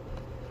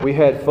 We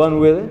had fun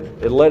with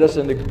it. It led us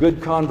into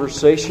good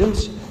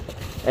conversations.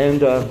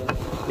 And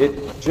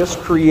it just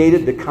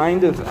created the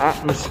kind of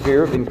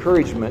atmosphere of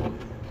encouragement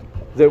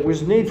that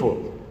was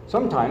needful.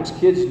 Sometimes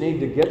kids need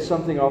to get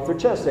something off their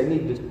chest. They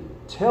need to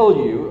tell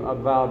you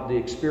about the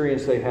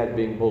experience they had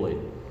being bullied,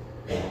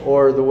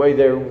 or the way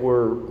they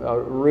were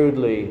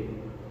rudely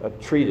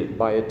treated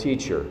by a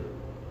teacher,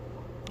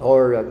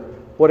 or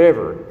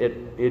whatever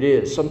it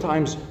is.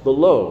 Sometimes the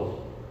low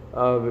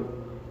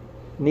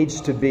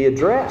needs to be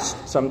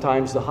addressed.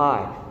 Sometimes the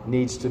high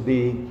needs to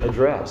be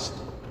addressed.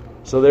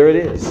 So there it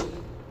is.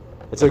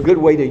 It's a good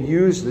way to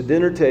use the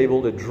dinner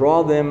table to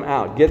draw them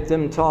out, get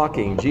them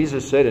talking.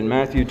 Jesus said in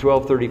Matthew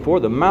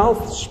 12:34, the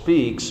mouth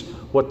speaks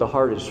what the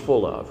heart is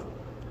full of.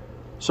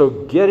 So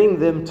getting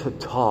them to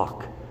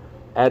talk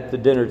at the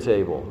dinner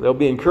table. They'll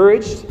be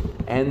encouraged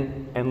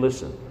and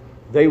listen.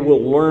 They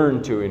will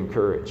learn to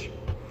encourage.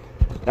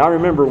 Now I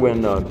remember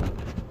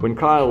when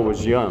Kyle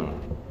was young,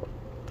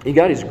 he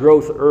got his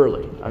growth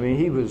early. I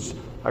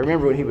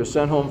remember when he was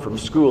sent home from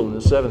school in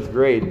the 7th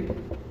grade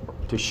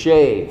to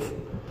shave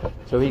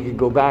so he could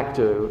go back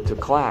to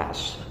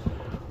class.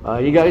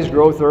 He got his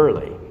growth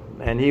early,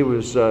 and he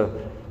was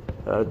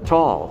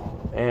tall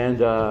and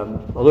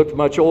looked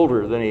much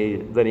older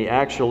than he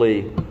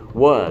actually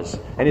was.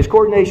 And his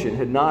coordination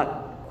had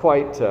not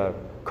quite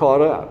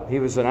caught up. He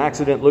was an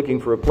accident looking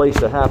for a place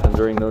to happen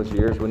during those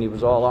years when he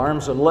was all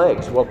arms and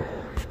legs. Well,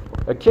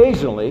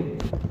 occasionally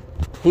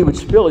he would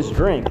spill his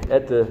drink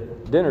at the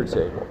dinner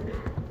table,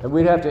 and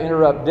we'd have to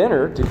interrupt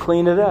dinner to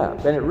clean it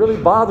up. And it really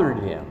bothered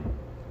him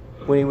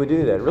when he would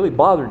do that. It really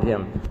bothered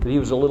him that he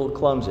was a little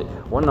clumsy.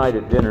 One night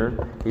at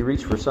dinner, he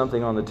reached for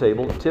something on the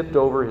table, tipped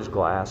over his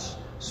glass,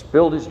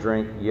 spilled his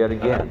drink yet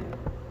again.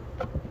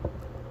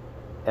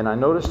 And I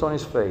noticed on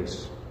his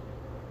face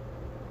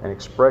an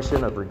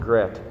expression of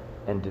regret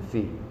and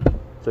defeat.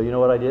 So you know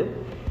what I did?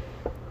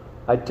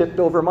 I tipped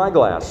over my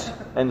glass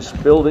and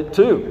spilled it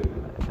too.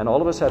 And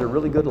all of us had a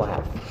really good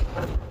laugh.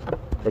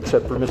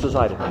 Except for Mrs.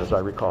 Idaho, as I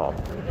recall.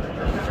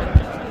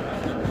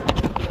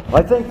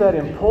 I think that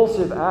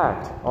impulsive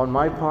act on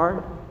my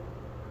part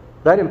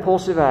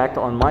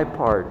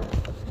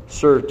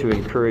served to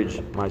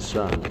encourage my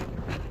son.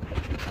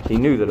 He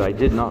knew that I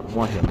did not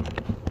want him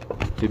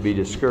to be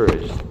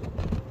discouraged.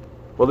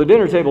 Well, the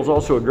dinner table is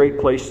also a great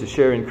place to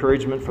share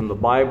encouragement from the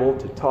Bible,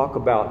 to talk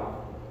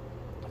about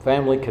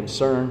family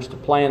concerns, to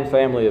plan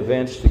family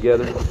events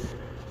together.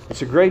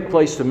 It's a great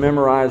place to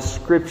memorize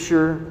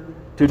Scripture,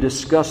 to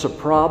discuss a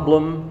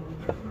problem,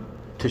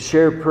 to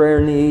share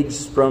prayer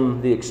needs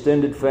from the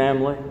extended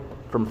family,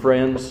 from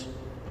friends,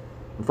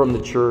 and from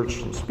the church.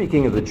 And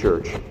speaking of the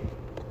church,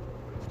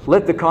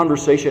 let the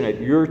conversation at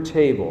your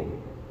table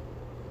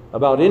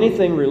about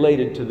anything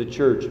related to the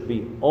church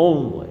be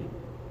only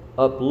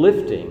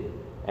uplifting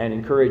and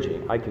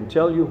encouraging. I can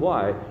tell you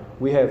why.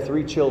 We have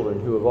 3 children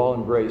who have all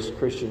embraced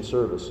Christian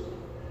service,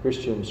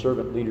 Christian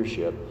servant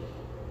leadership.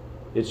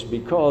 It's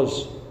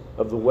because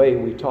of the way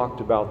we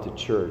talked about the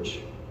church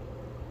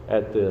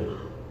at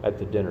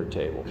the dinner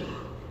table.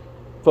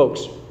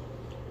 Folks,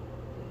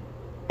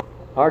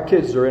 our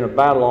kids are in a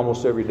battle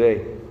almost every day.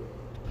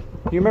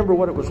 Do you remember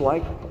what it was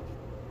like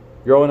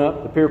growing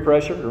up? The peer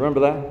pressure,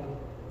 remember that?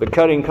 The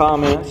cutting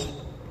comments,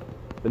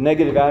 the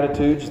negative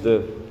attitudes,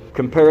 the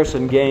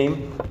comparison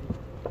game.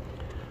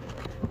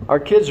 Our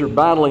kids are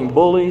battling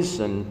bullies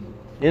and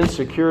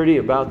insecurity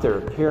about their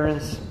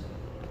appearance,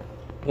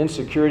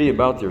 insecurity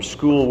about their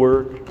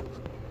schoolwork.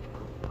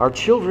 Our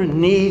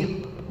children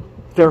need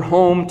their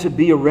home to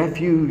be a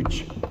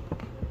refuge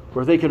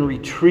where they can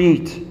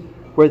retreat,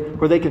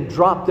 where they can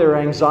drop their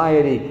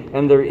anxiety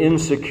and their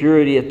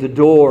insecurity at the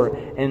door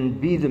and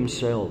be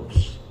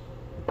themselves.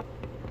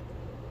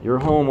 Your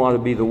home ought to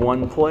be the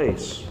one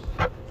place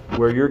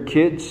where your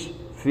kids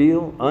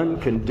feel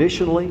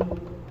unconditionally,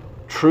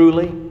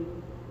 truly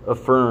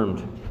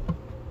affirmed.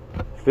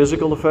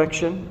 Physical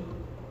affection,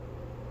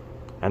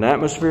 an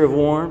atmosphere of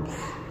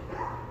warmth,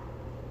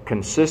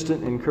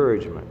 consistent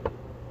encouragement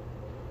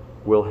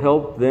will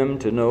help them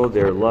to know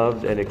they're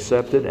loved and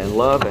accepted, and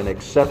love and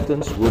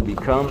acceptance will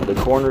become the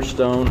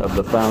cornerstone of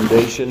the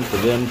foundation for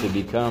them to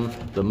become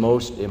the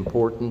most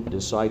important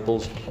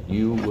disciples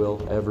you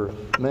will ever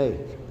make.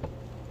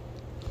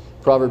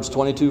 Proverbs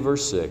 22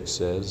 verse 6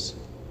 says,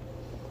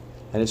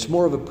 and it's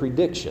more of a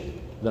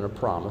prediction than a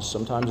promise.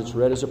 Sometimes it's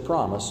read as a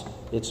promise.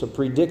 It's a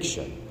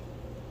prediction.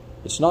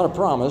 It's not a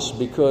promise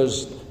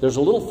because there's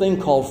a little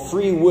thing called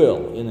free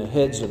will in the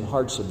heads and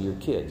hearts of your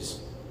kids.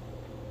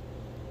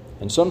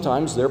 And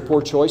sometimes their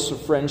poor choice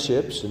of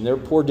friendships and their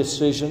poor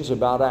decisions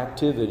about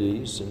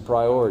activities and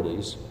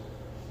priorities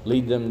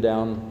lead them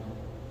down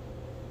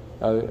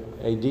a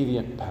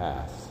deviant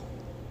path.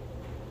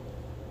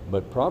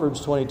 But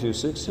Proverbs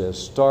 22:6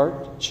 says,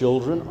 start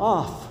children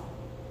off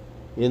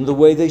in the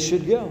way they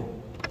should go.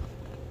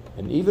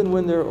 And even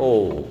when they're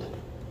old,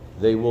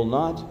 they will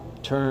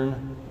not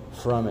turn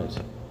from it.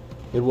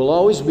 It will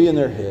always be in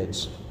their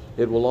heads.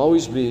 It will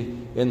always be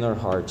in their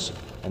hearts.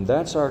 And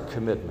that's our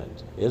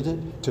commitment,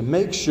 isn't it? To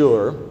make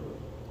sure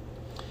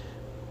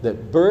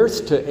that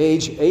birth to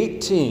age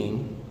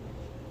 18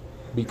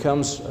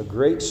 becomes a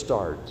great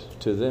start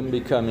to them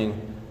becoming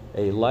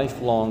a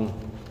lifelong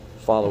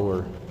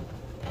follower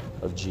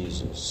of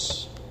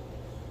Jesus.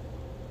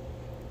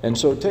 And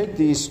so take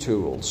these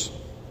tools: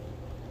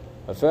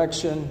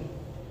 affection,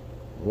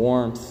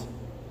 warmth,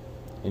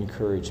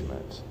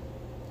 encouragement,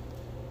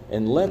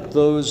 and let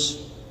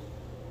those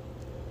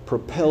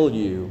propel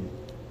you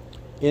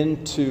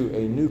into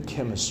a new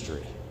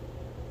chemistry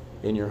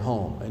in your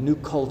home, a new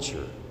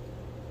culture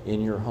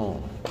in your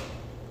home.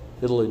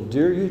 It'll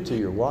endear you to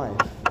your wife,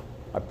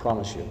 I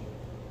promise you.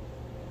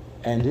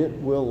 And it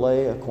will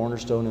lay a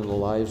cornerstone in the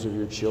lives of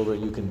your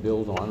children you can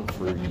build on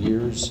for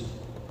years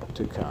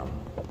to come.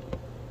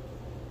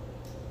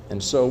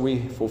 And so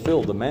we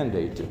fulfill the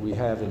mandate that we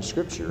have in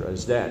Scripture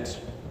as dads,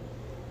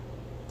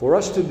 for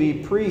us to be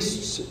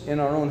priests in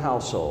our own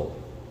household.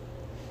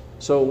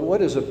 So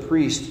what does a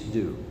priest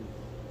do?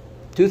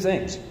 2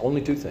 things,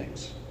 only 2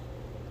 things.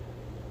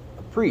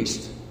 A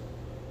priest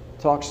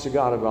talks to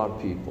God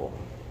about people,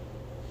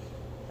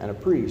 and a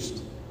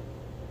priest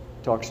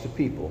talks to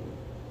people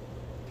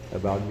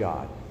about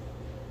God.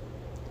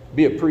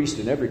 Be a priest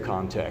in every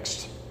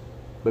context,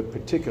 but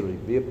particularly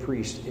be a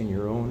priest in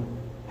your own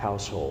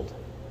household.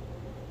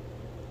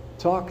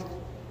 Talk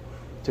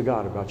to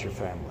God about your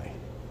family.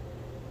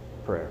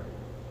 Prayer.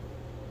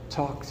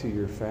 Talk to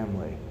your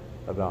family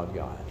about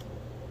God.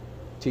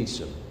 Teach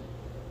them.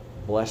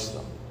 Bless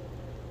them.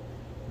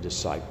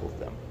 Disciple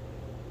them.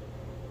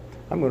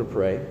 I'm going to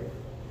pray.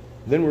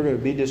 Then we're going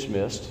to be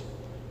dismissed.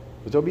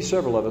 But there'll be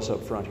several of us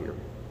up front here.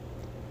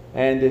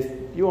 And if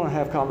you want to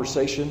have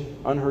conversation,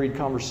 unhurried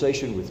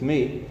conversation with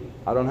me,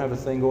 I don't have a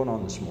thing going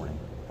on this morning.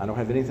 I don't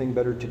have anything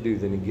better to do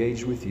than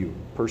engage with you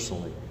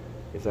personally,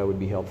 if that would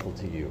be helpful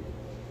to you.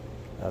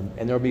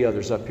 And there'll be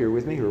others up here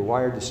with me who are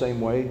wired the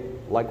same way,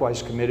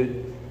 likewise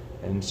committed.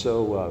 And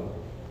so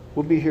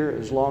we'll be here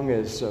as long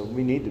as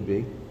we need to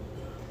be.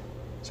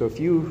 So if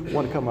you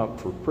want to come up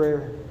for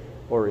prayer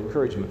or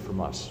encouragement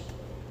from us,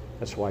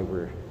 that's why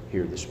we're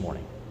here this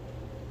morning.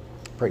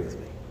 Pray with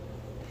me.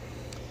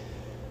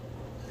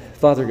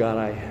 Father God,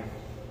 I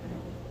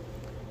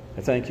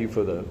thank you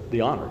for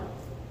the honor,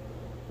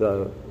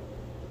 the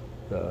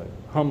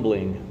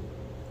humbling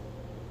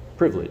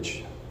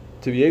privilege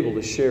to be able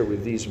to share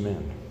with these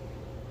men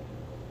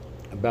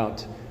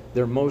about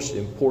their most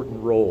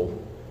important role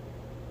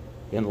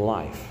in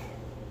life.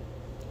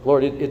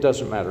 Lord, it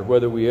doesn't matter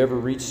whether we ever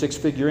reach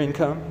six-figure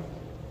income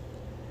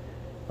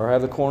or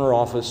have a corner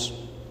office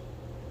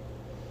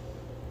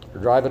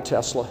or drive a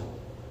Tesla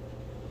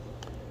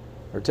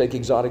or take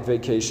exotic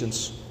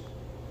vacations.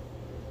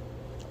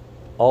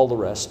 All the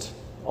rest,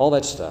 all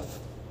that stuff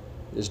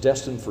is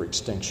destined for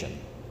extinction.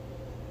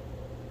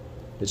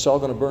 It's all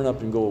going to burn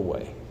up and go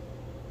away.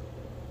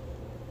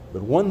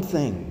 But one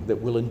thing that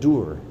will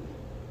endure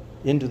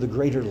into the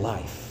greater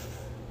life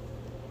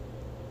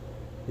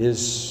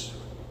is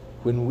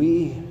when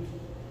we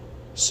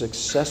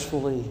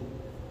successfully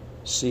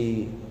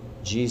see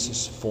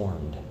Jesus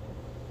formed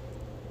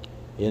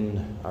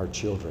in our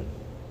children.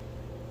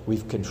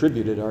 We've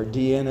contributed our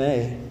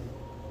DNA,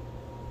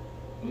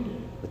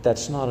 but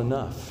that's not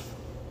enough.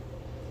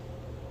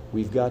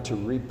 We've got to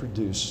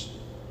reproduce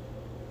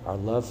our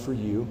love for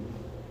you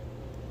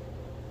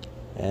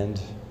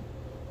and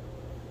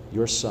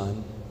your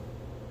Son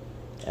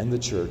and the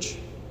church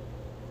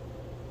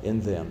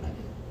in them.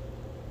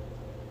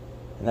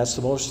 And that's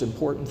the most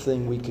important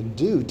thing we can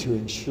do to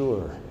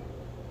ensure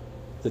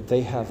that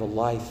they have a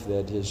life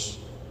that is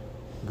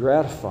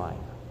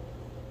gratifying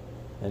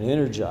and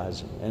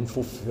energizing and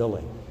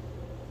fulfilling.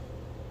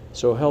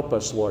 So help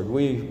us, Lord.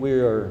 We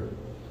are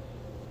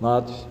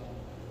not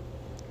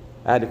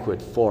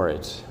adequate for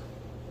it,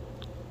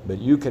 but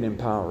you can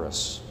empower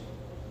us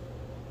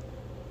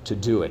to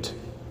do it,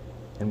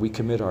 and we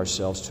commit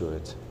ourselves to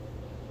it.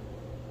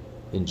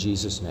 In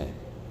Jesus' name,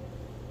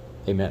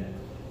 amen.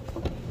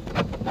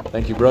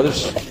 Thank you,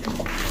 brothers.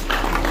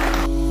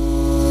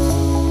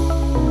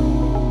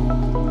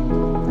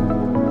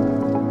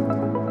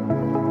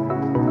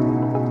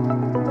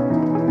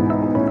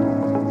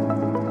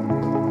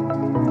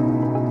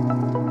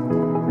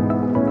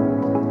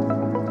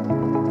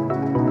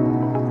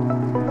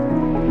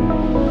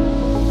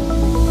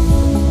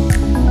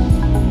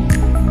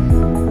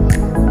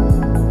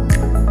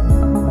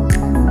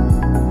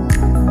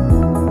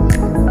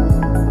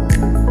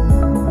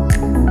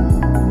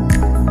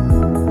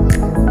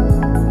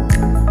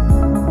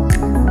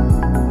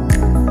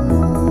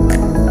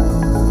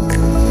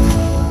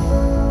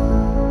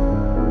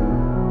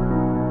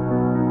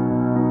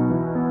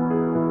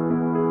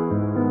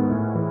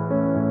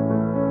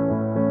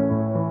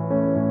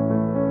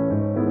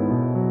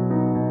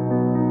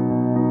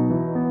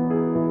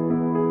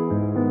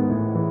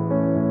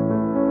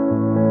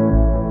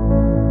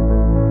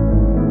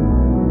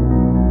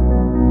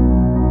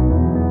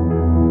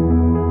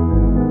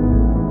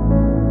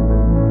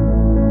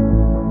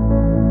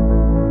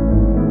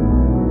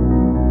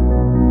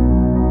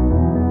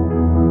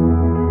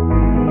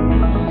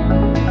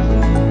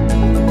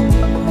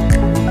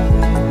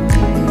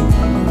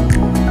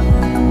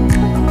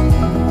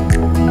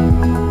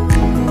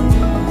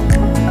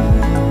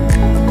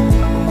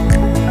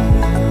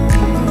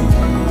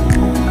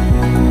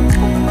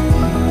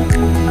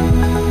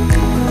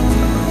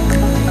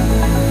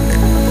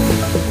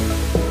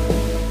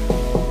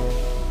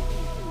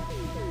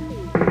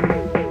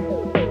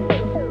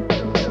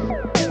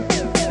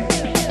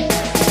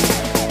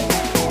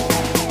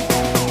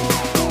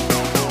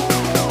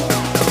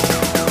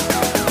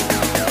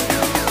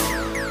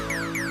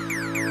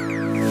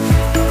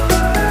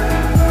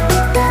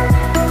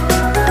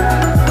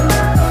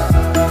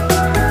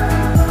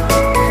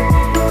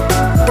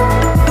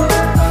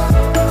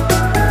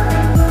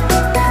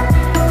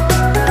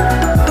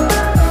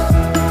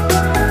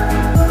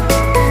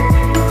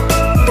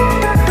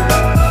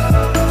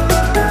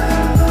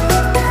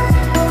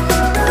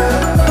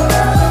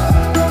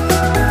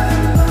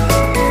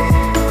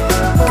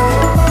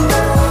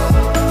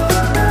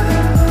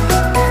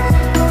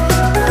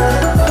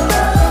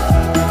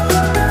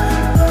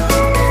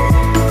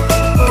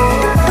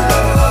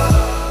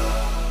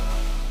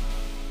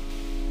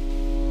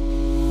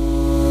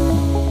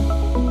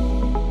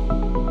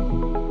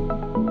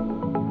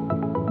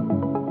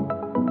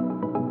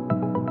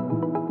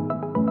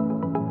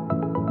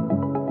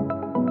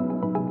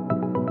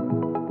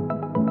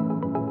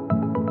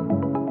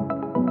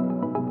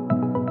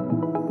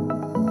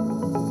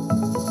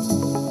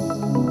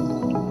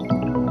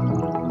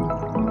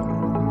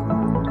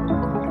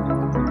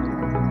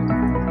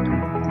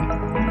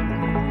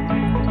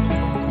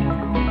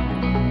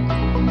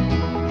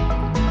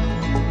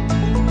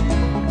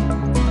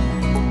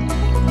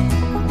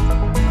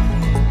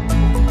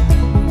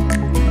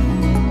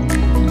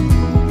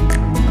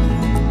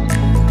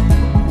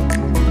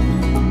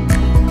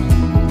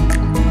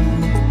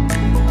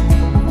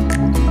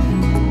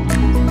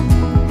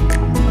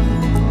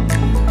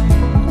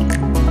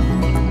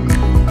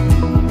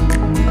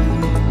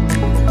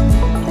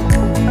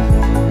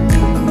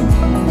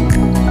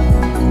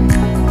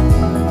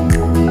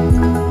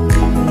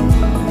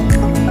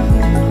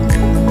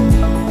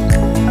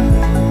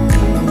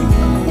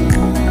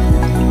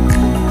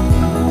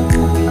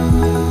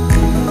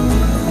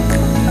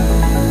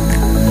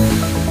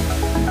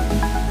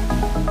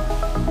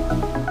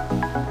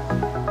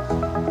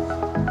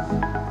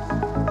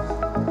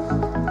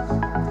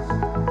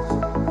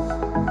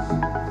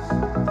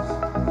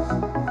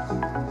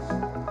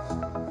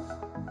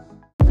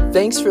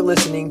 Thanks for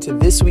listening to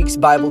this week's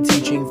Bible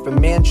teaching from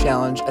Man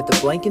Challenge at the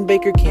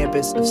Blankenbaker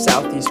campus of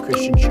Southeast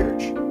Christian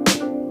Church.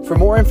 For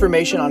more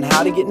information on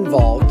how to get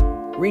involved,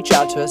 reach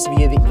out to us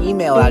via the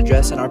email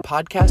address in our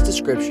podcast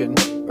description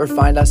or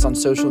find us on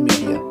social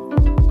media.